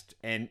past,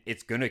 and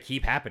it's going to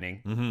keep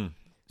happening. Mm-hmm.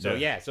 So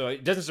so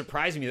it doesn't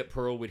surprise me that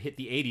Pearl would hit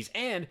the 80s,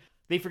 and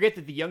they forget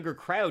that the younger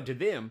crowd, to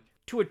them,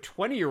 to a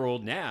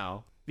 20-year-old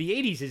now, the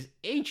 80s is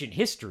ancient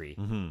history.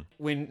 Mm-hmm.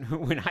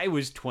 When I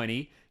was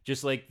 20,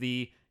 just like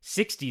the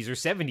 60s or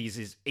 70s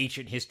is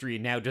ancient history,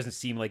 and now doesn't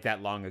seem like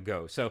that long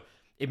ago. So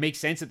it makes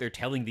sense that they're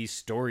telling these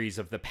stories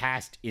of the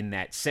past in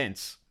that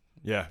sense.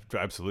 Yeah,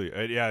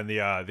 absolutely. Yeah, and the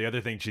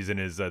other thing she's in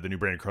is the new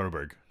Brandon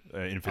Cronenberg,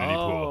 Infinity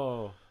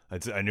Pool.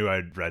 I knew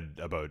I'd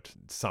read about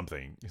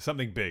something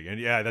big, and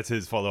yeah, that's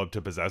his follow-up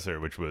to Possessor,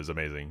 which was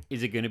amazing.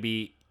 Is it going to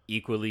be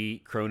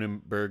equally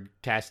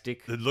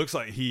Cronenberg-tastic? It looks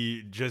like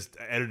he just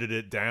edited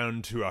it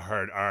down to a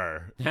hard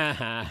R.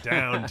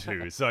 Down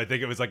to. So I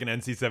think it was like an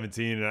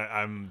NC-17, and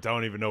I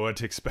don't even know what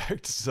to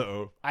expect,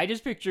 so. I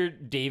just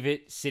pictured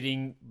David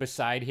sitting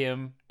beside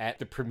him at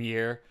the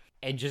premiere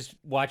and just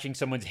watching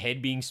someone's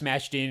head being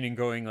smashed in and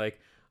going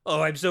like,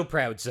 "Oh, I'm so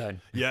proud, son."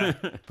 Yeah,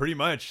 pretty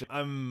much.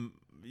 I'm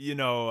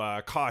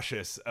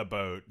cautious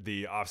about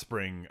the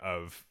offspring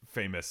of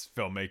famous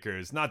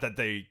filmmakers. Not that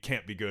they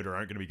can't be good or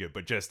aren't going to be good,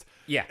 but just,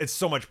 it's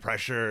so much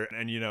pressure.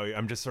 And,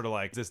 I'm just sort of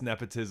like, is this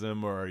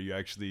nepotism or are you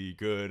actually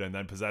good? And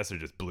then Possessor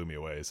just blew me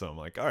away. So I'm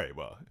like, all right,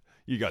 well,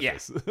 you got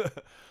this.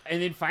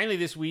 And then finally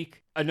this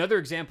week, another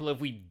example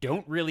of we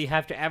don't really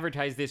have to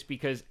advertise this,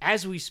 because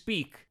as we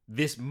speak,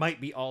 this might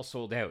be all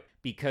sold out.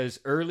 Because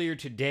earlier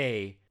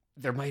today,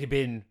 there might have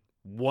been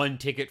 1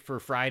 ticket for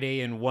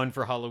Friday and 1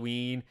 for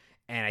Halloween,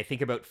 and I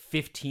think about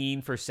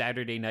 15 for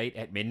Saturday night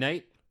at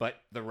midnight. But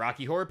the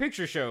Rocky Horror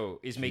Picture Show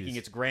is making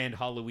its grand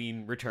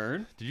Halloween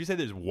return. Did you say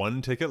there's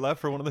 1 ticket left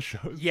for one of the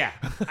shows? Yeah.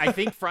 I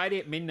think Friday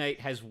at midnight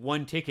has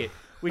 1 ticket,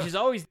 which is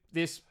always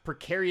this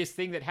precarious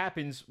thing that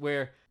happens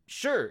where,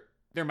 sure,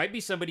 there might be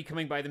somebody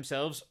coming by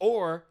themselves,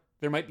 or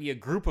there might be a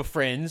group of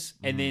friends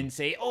and then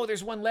say, oh,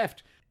 there's 1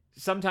 left.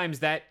 Sometimes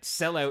that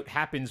sellout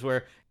happens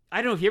where,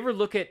 I don't know, if you ever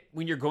look at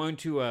when you're going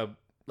to a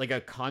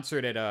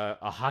concert at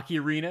a hockey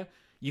arena,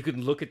 you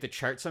can look at the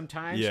chart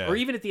sometimes. Or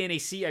even at the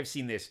NAC, I've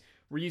seen this,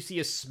 where you see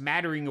a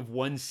smattering of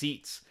 1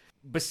 seats.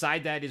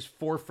 Beside that is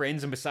 4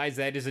 friends, and besides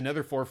that is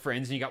another 4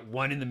 friends, and you got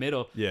 1 in the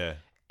middle. Yeah.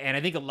 And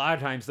I think a lot of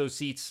times those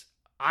seats,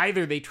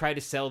 either they try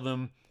to sell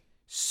them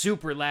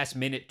super last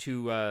minute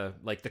to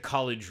like the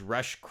college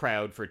rush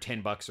crowd for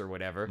 $10 or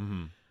whatever.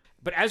 Mm-hmm.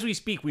 But as we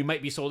speak, we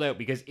might be sold out,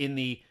 because in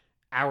the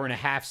hour and a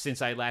half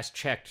since I last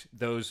checked,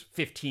 those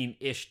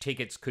 15-ish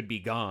tickets could be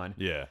gone.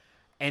 Yeah.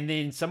 And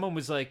then someone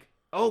was like,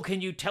 oh,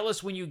 can you tell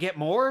us when you get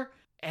more?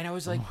 And I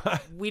was like,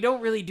 we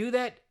don't really do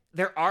that.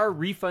 There are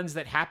refunds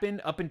that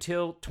happen up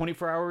until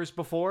 24 hours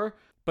before.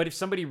 But if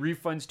somebody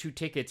refunds 2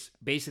 tickets,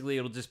 basically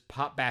it'll just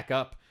pop back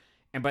up.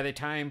 And by the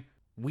time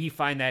we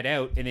find that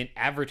out and then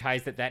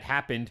advertise that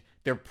happened,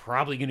 they're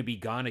probably going to be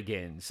gone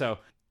again. So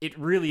it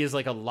really is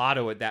like a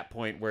lotto at that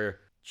point where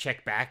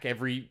check back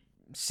every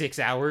 6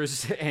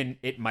 hours and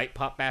it might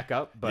pop back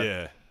up. But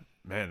yeah,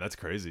 man, that's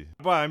crazy.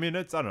 Well, I mean,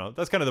 it's, I don't know.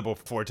 That's kind of the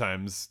 4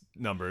 times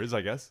numbers,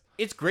 I guess.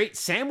 It's great.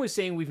 Sam was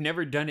saying we've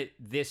never done it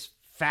this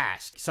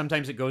fast.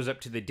 Sometimes it goes up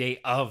to the day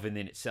of and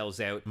then it sells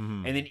out.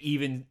 And then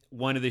even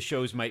one of the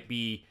shows might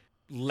be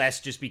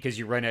less just because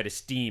you run out of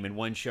steam, and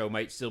one show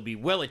might still be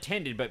well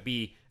attended but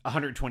be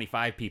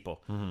 125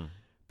 people.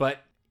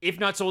 But if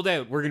not sold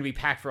out, we're going to be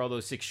packed for all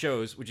those 6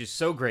 shows, which is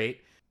so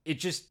great.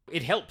 It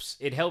helps.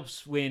 It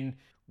helps when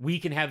we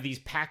can have these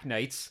pack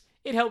nights.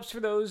 It helps for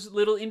those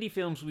little indie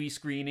films we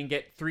screen and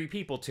get 3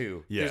 people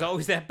to. Yeah. There's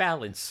always that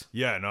balance.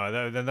 Yeah,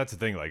 no, that's the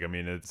thing. Like, I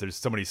mean, there's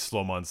so many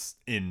slow months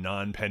in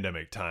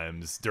non-pandemic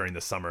times during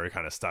the summer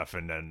kind of stuff.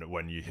 And then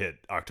when you hit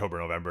October,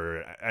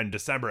 November, and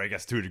December, I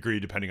guess to a degree,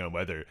 depending on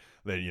weather,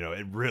 then, you know,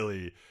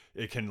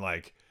 it can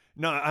like,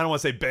 no, I don't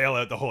want to say bail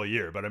out the whole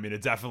year, but I mean,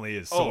 it definitely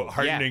is so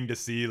heartening to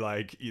see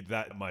like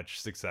that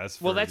much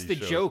success. Well, that's the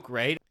joke,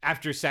 right?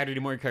 After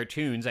Saturday morning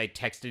cartoons, I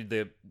texted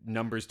the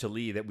numbers to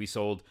Lee that we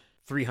sold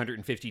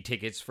 350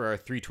 tickets for our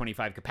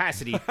 325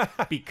 capacity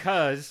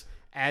because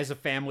as a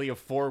family of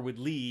 4 would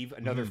leave,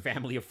 another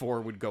family of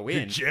 4 would go in.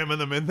 You're jamming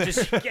them in there.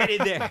 Just get in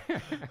there.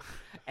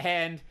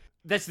 And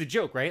that's the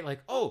joke, right?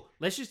 Like, oh,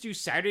 let's just do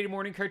Saturday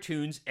morning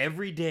cartoons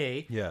every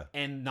day. Yeah.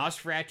 And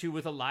Nosferatu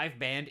with a live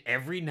band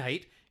every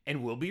night,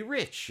 and we'll be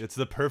rich. It's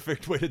the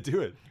perfect way to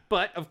do it.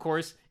 But, of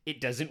course,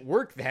 it doesn't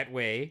work that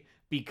way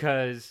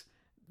because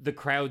the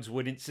crowds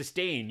wouldn't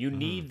sustain. You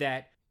need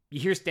that. You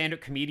hear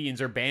stand-up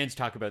comedians or bands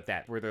talk about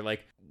that, where they're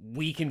like,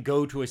 we can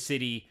go to a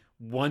city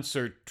once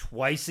or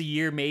twice a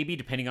year, maybe,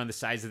 depending on the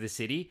size of the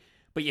city,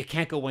 but you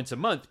can't go once a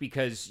month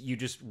because you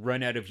just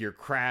run out of your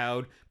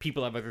crowd.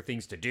 People have other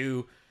things to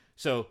do.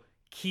 So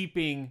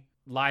keeping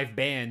live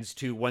bands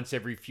to once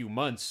every few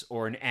months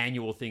or an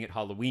annual thing at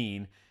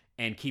Halloween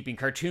and keeping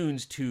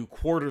cartoons to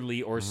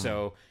quarterly or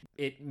so,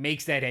 it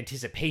makes that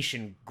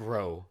anticipation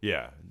grow.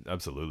 Yeah,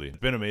 absolutely. It's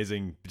been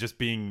amazing just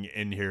being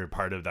in here,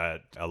 part of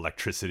that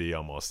electricity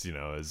almost, you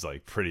know, is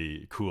like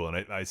pretty cool.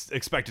 And I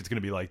expect it's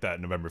going to be like that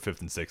November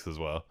 5th and 6th as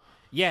well.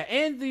 Yeah,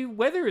 and the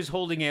weather is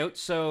holding out,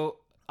 so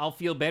I'll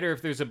feel better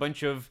if there's a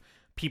bunch of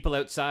people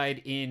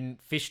outside in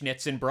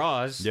fishnets and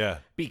bras. Yeah.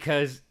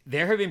 Because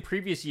there have been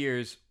previous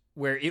years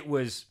where it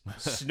was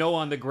snow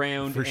on the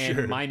ground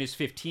and minus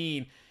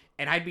 15,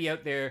 and I'd be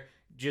out there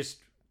just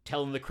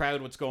telling the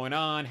crowd what's going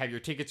on, have your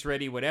tickets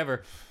ready,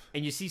 whatever.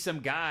 And you see some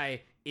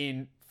guy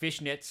in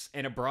fishnets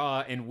and a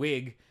bra and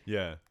wig.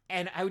 Yeah.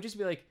 And I would just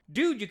be like,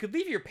 dude, you could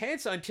leave your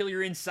pants on until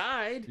you're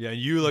inside. Yeah,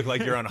 you look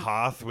like you're on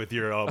Hoth with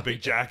your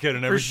big jacket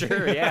and everything. For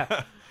sure,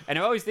 yeah. And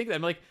I always think that.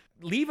 I'm like,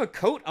 leave a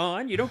coat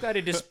on. You don't got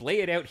to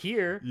display it out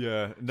here.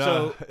 Yeah. No.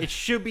 So it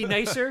should be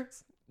nicer.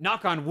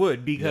 Knock on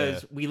wood,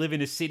 because we live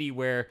in a city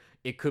where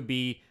it could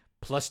be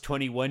plus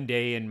 21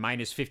 day and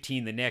minus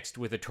 15 the next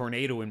with a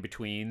tornado in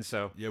between.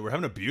 So yeah, we're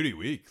having a beauty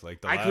week.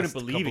 Like I couldn't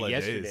believe it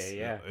yesterday. Days.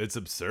 Yeah, it's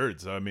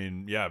absurd. So I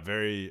mean, yeah,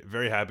 very,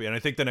 very happy. And I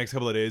think the next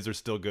couple of days are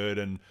still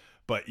good.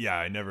 But yeah,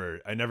 I never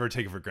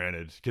take it for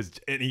granted, because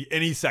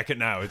any second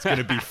now it's going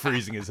to be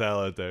freezing as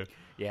hell out there.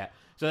 Yeah.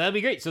 So that'll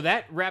be great. So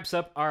that wraps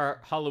up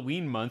our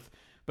Halloween month.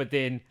 But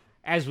then,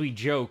 as we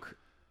joke,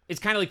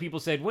 it's kind of like people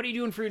said, what are you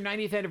doing for your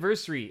 90th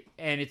anniversary?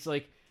 And it's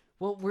like,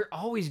 well, we're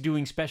always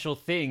doing special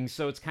things,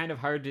 so it's kind of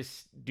hard to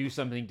do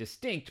something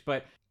distinct.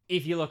 But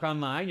if you look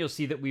online, you'll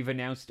see that we've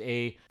announced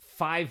a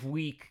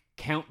 5-week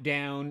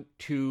countdown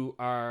to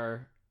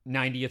our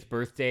 90th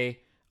birthday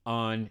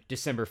on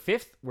December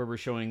 5th, where we're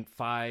showing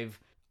 5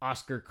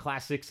 Oscar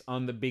classics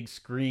on the big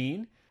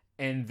screen.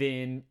 And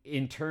then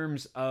in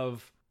terms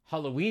of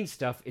Halloween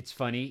stuff, it's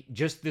funny.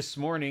 Just this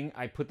morning,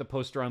 I put the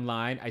poster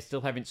online. I still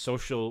haven't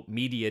social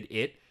media'd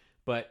it,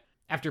 but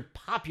after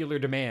popular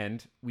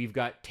demand, we've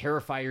got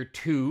Terrifier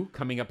 2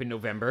 coming up in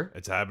November.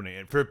 It's happening.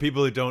 And for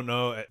people who don't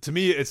know, to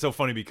me, it's so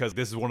funny because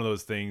this is one of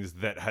those things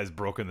that has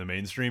broken the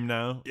mainstream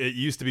now. It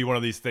used to be one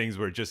of these things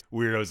where just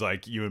weirdos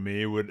like you and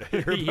me would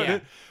hear about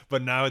it.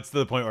 But now it's to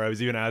the point where I was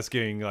even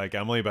asking like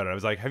Emily about it. I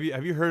was like, have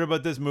you heard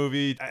about this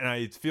movie? And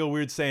I feel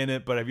weird saying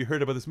it, but have you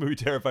heard about this movie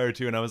Terrifier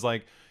 2? And I was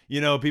like,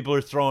 you know, people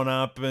are throwing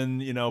up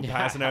and, you know,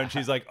 passing out. And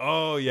she's like,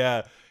 oh,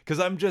 yeah.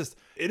 Because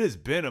it has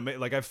been amazing.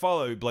 Like, I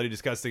follow Bloody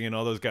Disgusting and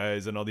all those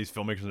guys and all these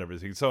filmmakers and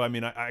everything. So, I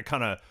mean, I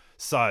kind of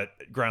saw it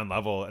ground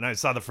level, and I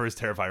saw the first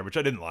Terrifier, which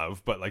I didn't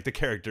love, but like the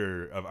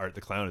character of Art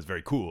the Clown is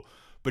very cool.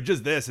 But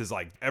just this is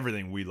like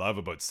everything we love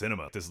about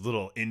cinema. This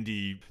little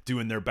indie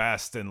doing their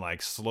best and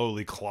like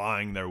slowly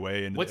clawing their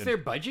way. What's their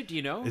budget? Do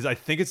you know? I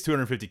think it's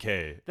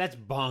 $250K. That's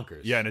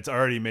bonkers. Yeah, and it's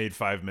already made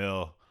 $5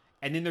 million.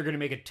 And then they're going to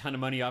make a ton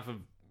of money off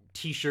of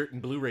T-shirt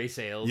and Blu-ray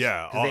sales.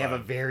 Yeah, because they have a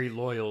very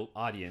loyal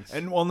audience.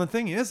 And well, and the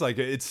thing is, like,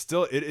 it's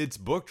still it's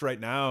booked right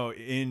now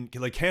in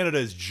like Canada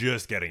is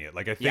just getting it.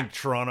 Like, I think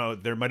Toronto,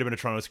 there might have been a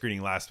Toronto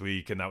screening last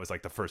week, and that was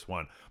like the first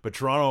one. But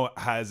Toronto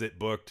has it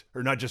booked,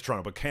 or not just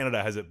Toronto, but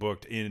Canada has it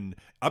booked in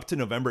up to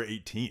November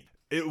 18th.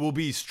 it will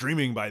be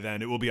streaming by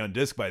then. It will be on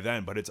disc by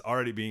then, but it's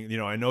already being,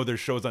 I know there's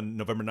shows on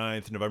November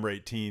 9th, November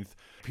 18th.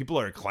 People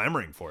are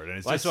clamoring for it. And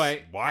it's just that's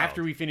why wild.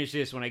 After we finish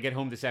this, when I get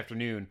home this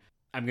afternoon,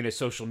 I'm going to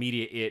social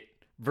media it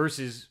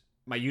versus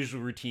my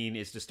usual routine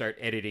is to start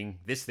editing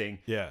this thing.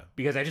 Yeah.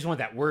 Because I just want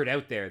that word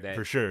out there that.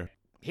 For sure.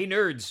 Hey,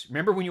 nerds,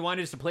 remember when you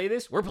wanted us to play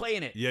this? We're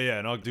playing it. Yeah,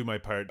 and I'll do my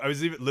part. I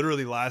was even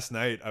literally last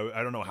night,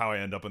 I don't know how I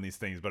end up on these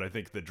things, but I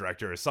think the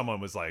director or someone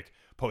was like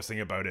posting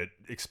about it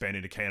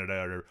expanding to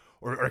Canada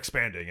or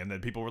expanding, and then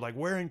people were like,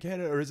 where in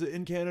Canada, or is it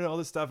in Canada, all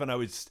this stuff, and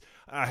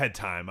I had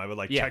time. I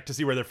would check to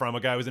see where they're from. A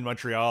guy was in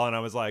Montreal, and I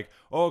was like,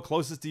 oh,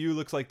 closest to you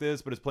looks like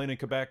this, but it's playing in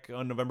Quebec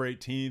on November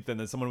 18th, and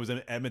then someone was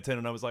in Edmonton,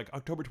 and I was like,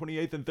 October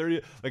 28th and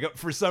 30th. Like,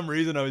 for some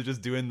reason, I was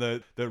just doing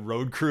the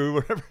road crew,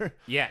 whatever.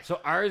 Yeah,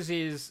 so ours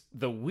is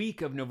the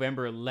week of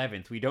November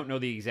 11th. We don't know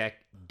the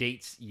exact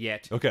dates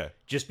yet. Okay.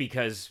 Just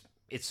because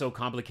it's so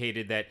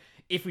complicated that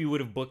if we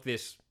would have booked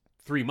this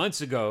 3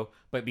 months ago,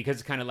 but because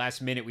it's kind of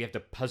last minute, we have to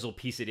puzzle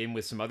piece it in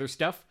with some other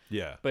stuff.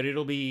 Yeah. But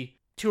it'll be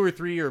 2 or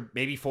 3 or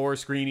maybe 4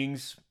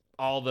 screenings,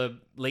 all the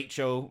late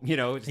show,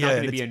 it's not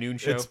going to be a noon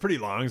show. It's pretty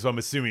long, so I'm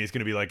assuming it's going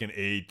to be like an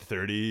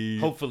 8:30.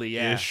 Hopefully,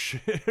 yeah.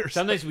 Sometimes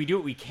something. we do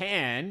what we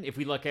can. If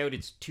we luck out,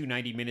 it's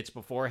 90 minutes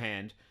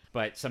beforehand.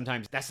 But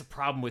sometimes that's the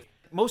problem with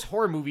most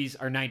horror movies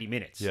are 90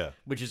 minutes. Yeah.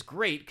 Which is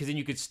great because then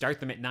you could start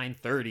them at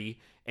 9:30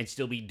 and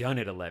still be done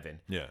at 11.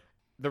 Yeah.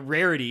 The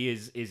rarity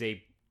is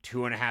a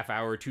 2.5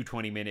 hour,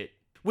 220-minute,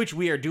 which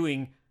we are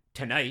doing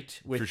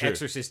tonight with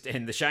Exorcist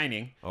and The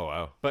Shining. Oh,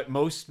 wow. But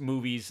most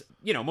movies,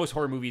 most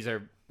horror movies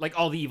are, like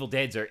all the Evil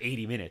Deads are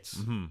 80 minutes.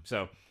 Mm-hmm.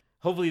 So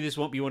hopefully this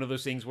won't be one of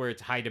those things where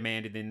it's high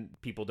demand and then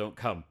people don't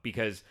come,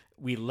 because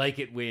we like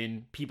it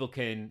when people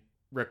can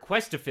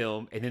request a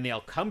film and then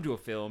they'll come to a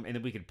film and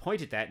then we can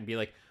point at that and be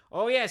like,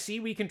 oh yeah, see,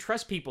 we can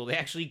trust people. They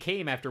actually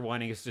came after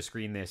wanting us to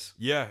screen this.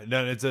 Yeah,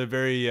 no, it's a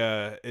very,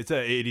 it's a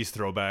 80s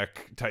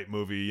throwback type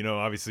movie,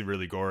 obviously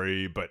really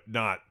gory, but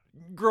not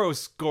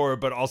gross gore,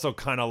 but also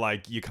kind of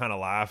like, you kind of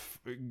laugh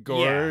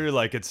gore. Yeah.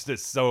 Like, it's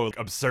just so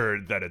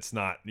absurd that it's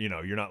not,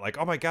 you're not like,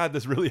 oh my God,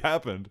 this really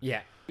happened. Yeah.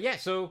 Yeah,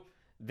 so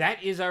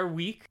that is our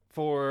week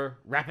for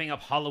wrapping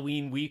up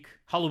Halloween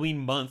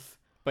month.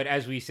 But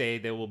as we say,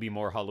 there will be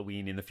more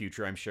Halloween in the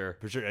future, I'm sure.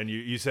 For sure. And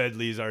you said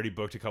Lee's already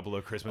booked a couple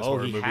of Christmas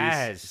horror movies. Oh, he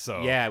has.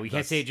 So yeah, we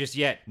can't say it just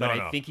yet, but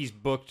I think he's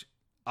booked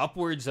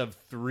upwards of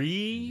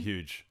 3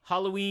 huge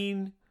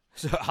Halloween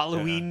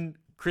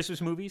Christmas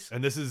movies.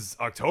 And this is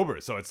October,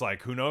 so it's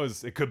like, who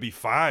knows? It could be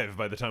 5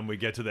 by the time we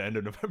get to the end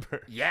of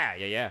November.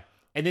 Yeah.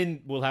 And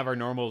then we'll have our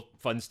normal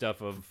fun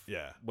stuff of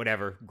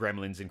whatever,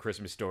 Gremlins and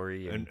Christmas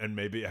Story. And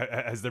maybe,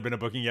 has there been a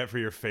booking yet for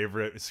your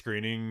favorite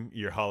screening,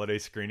 your holiday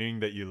screening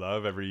that you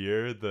love every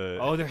year?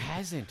 Oh, there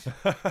hasn't.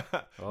 I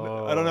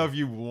don't know if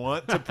you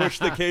want to push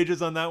the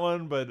cages on that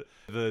one, but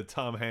the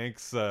Tom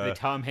Hanks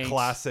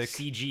classic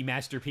CG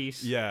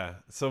masterpiece. Yeah,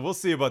 so we'll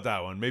see about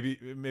that one. Maybe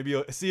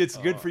you'll see. It's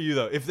good for you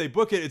though. If they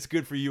book it, it's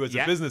good for you as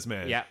a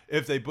businessman. Yeah.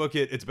 If they book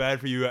it, it's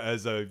bad for you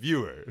as a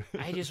viewer.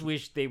 I just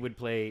wish they would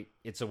play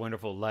It's a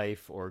Wonderful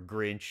Life or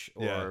Grinch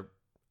or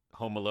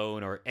Home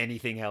Alone or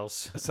anything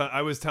else. So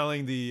I was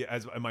telling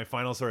as my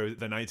final story,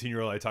 the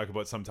 19-year-old I talk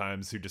about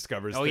sometimes who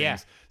discovers things. Yeah.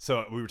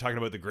 So we were talking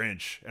about the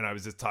Grinch, and I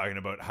was just talking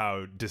about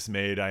how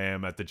dismayed I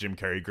am at the Jim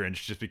Carrey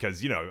Grinch, just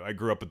because, I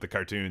grew up with the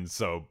cartoons.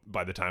 So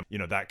by the time,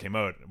 that came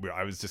out,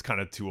 I was just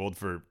kind of too old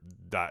for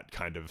that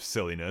kind of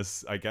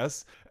silliness, I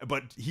guess.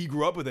 But he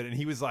grew up with it, and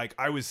he was like,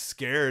 I was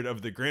scared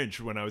of the Grinch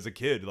when I was a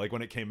kid. Like,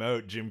 when it came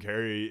out, Jim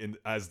Carrey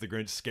as the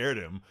Grinch scared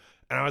him.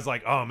 And I was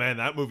like, oh man,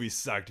 that movie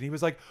sucked. And he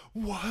was like,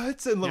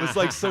 what? And it was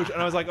like, so, and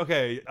I was like,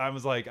 okay. I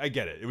was like, I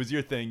get it. It was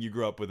your thing. You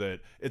grew up with it.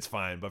 It's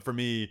fine. But for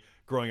me,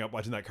 growing up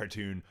watching that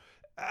cartoon,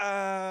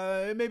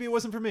 maybe it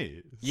wasn't for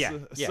me. Yeah.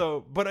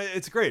 So, but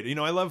it's great.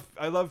 I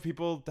love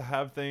people to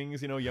have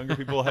things, younger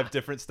people have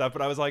different stuff,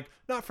 but I was like,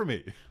 not for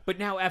me. But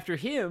now after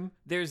him,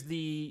 there's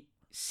the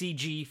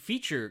CG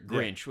feature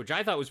Grinch, which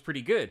I thought was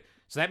pretty good.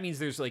 So that means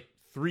there's like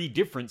 3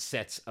 different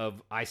sets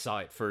of I Saw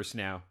It First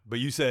now. But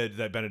you said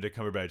that Benedict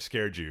Cumberbatch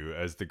scared you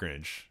as the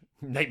Grinch.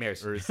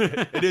 Nightmares.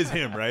 It is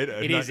him, right?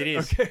 It is.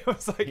 Okay, I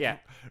was like, yeah.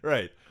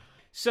 Right.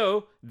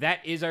 So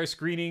that is our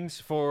screenings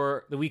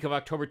for the week of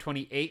October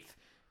 28th.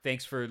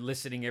 Thanks for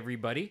listening,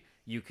 everybody.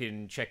 You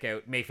can check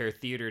out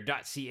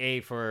mayfairtheatre.ca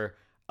for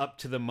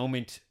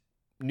up-to-the-moment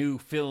new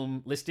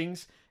film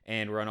listings,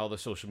 and we're on all the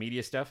social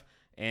media stuff.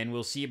 And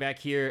we'll see you back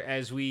here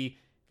as we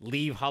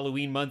leave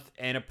Halloween month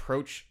and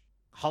approach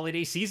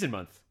holiday season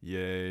month.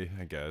 Yay,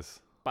 I guess.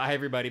 Bye,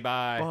 everybody.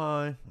 Bye.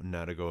 Bye.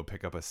 Now to go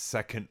pick up a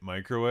second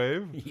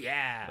microwave.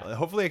 Yeah.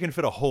 Hopefully I can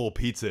fit a whole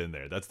pizza in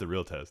there. That's the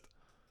real test.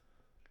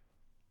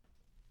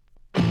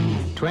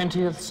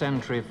 20th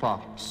Century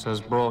Fox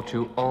has brought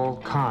you all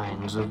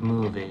kinds of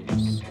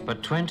movies.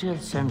 But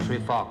 20th Century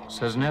Fox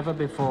has never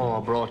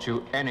before brought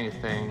you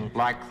anything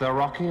like the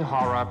Rocky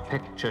Horror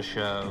Picture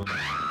Show.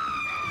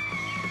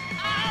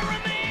 I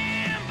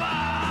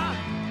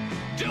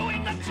remember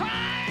doing the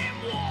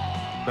Time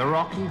War. The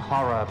Rocky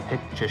Horror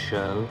Picture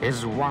Show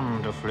is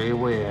wonderfully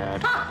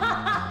weird.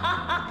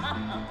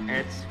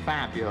 It's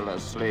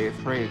fabulously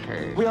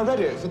freaky. We are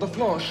ready for the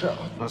floor show.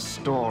 The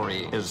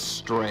story is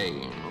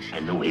strange. I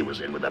knew he was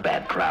in with a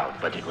bad crowd,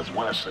 but it was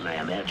worse than I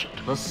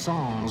imagined. The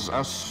songs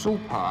are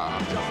super.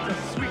 Just a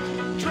sweet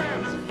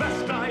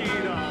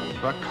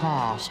transvestite. The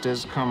cast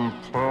is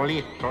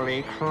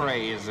completely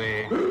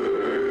crazy.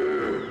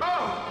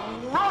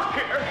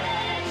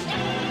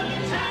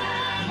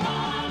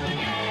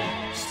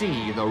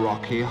 See the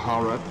Rocky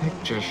Horror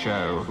Picture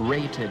Show.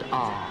 Rated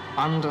R.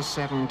 Under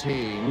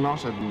 17.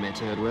 Not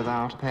admitted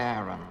without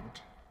parents.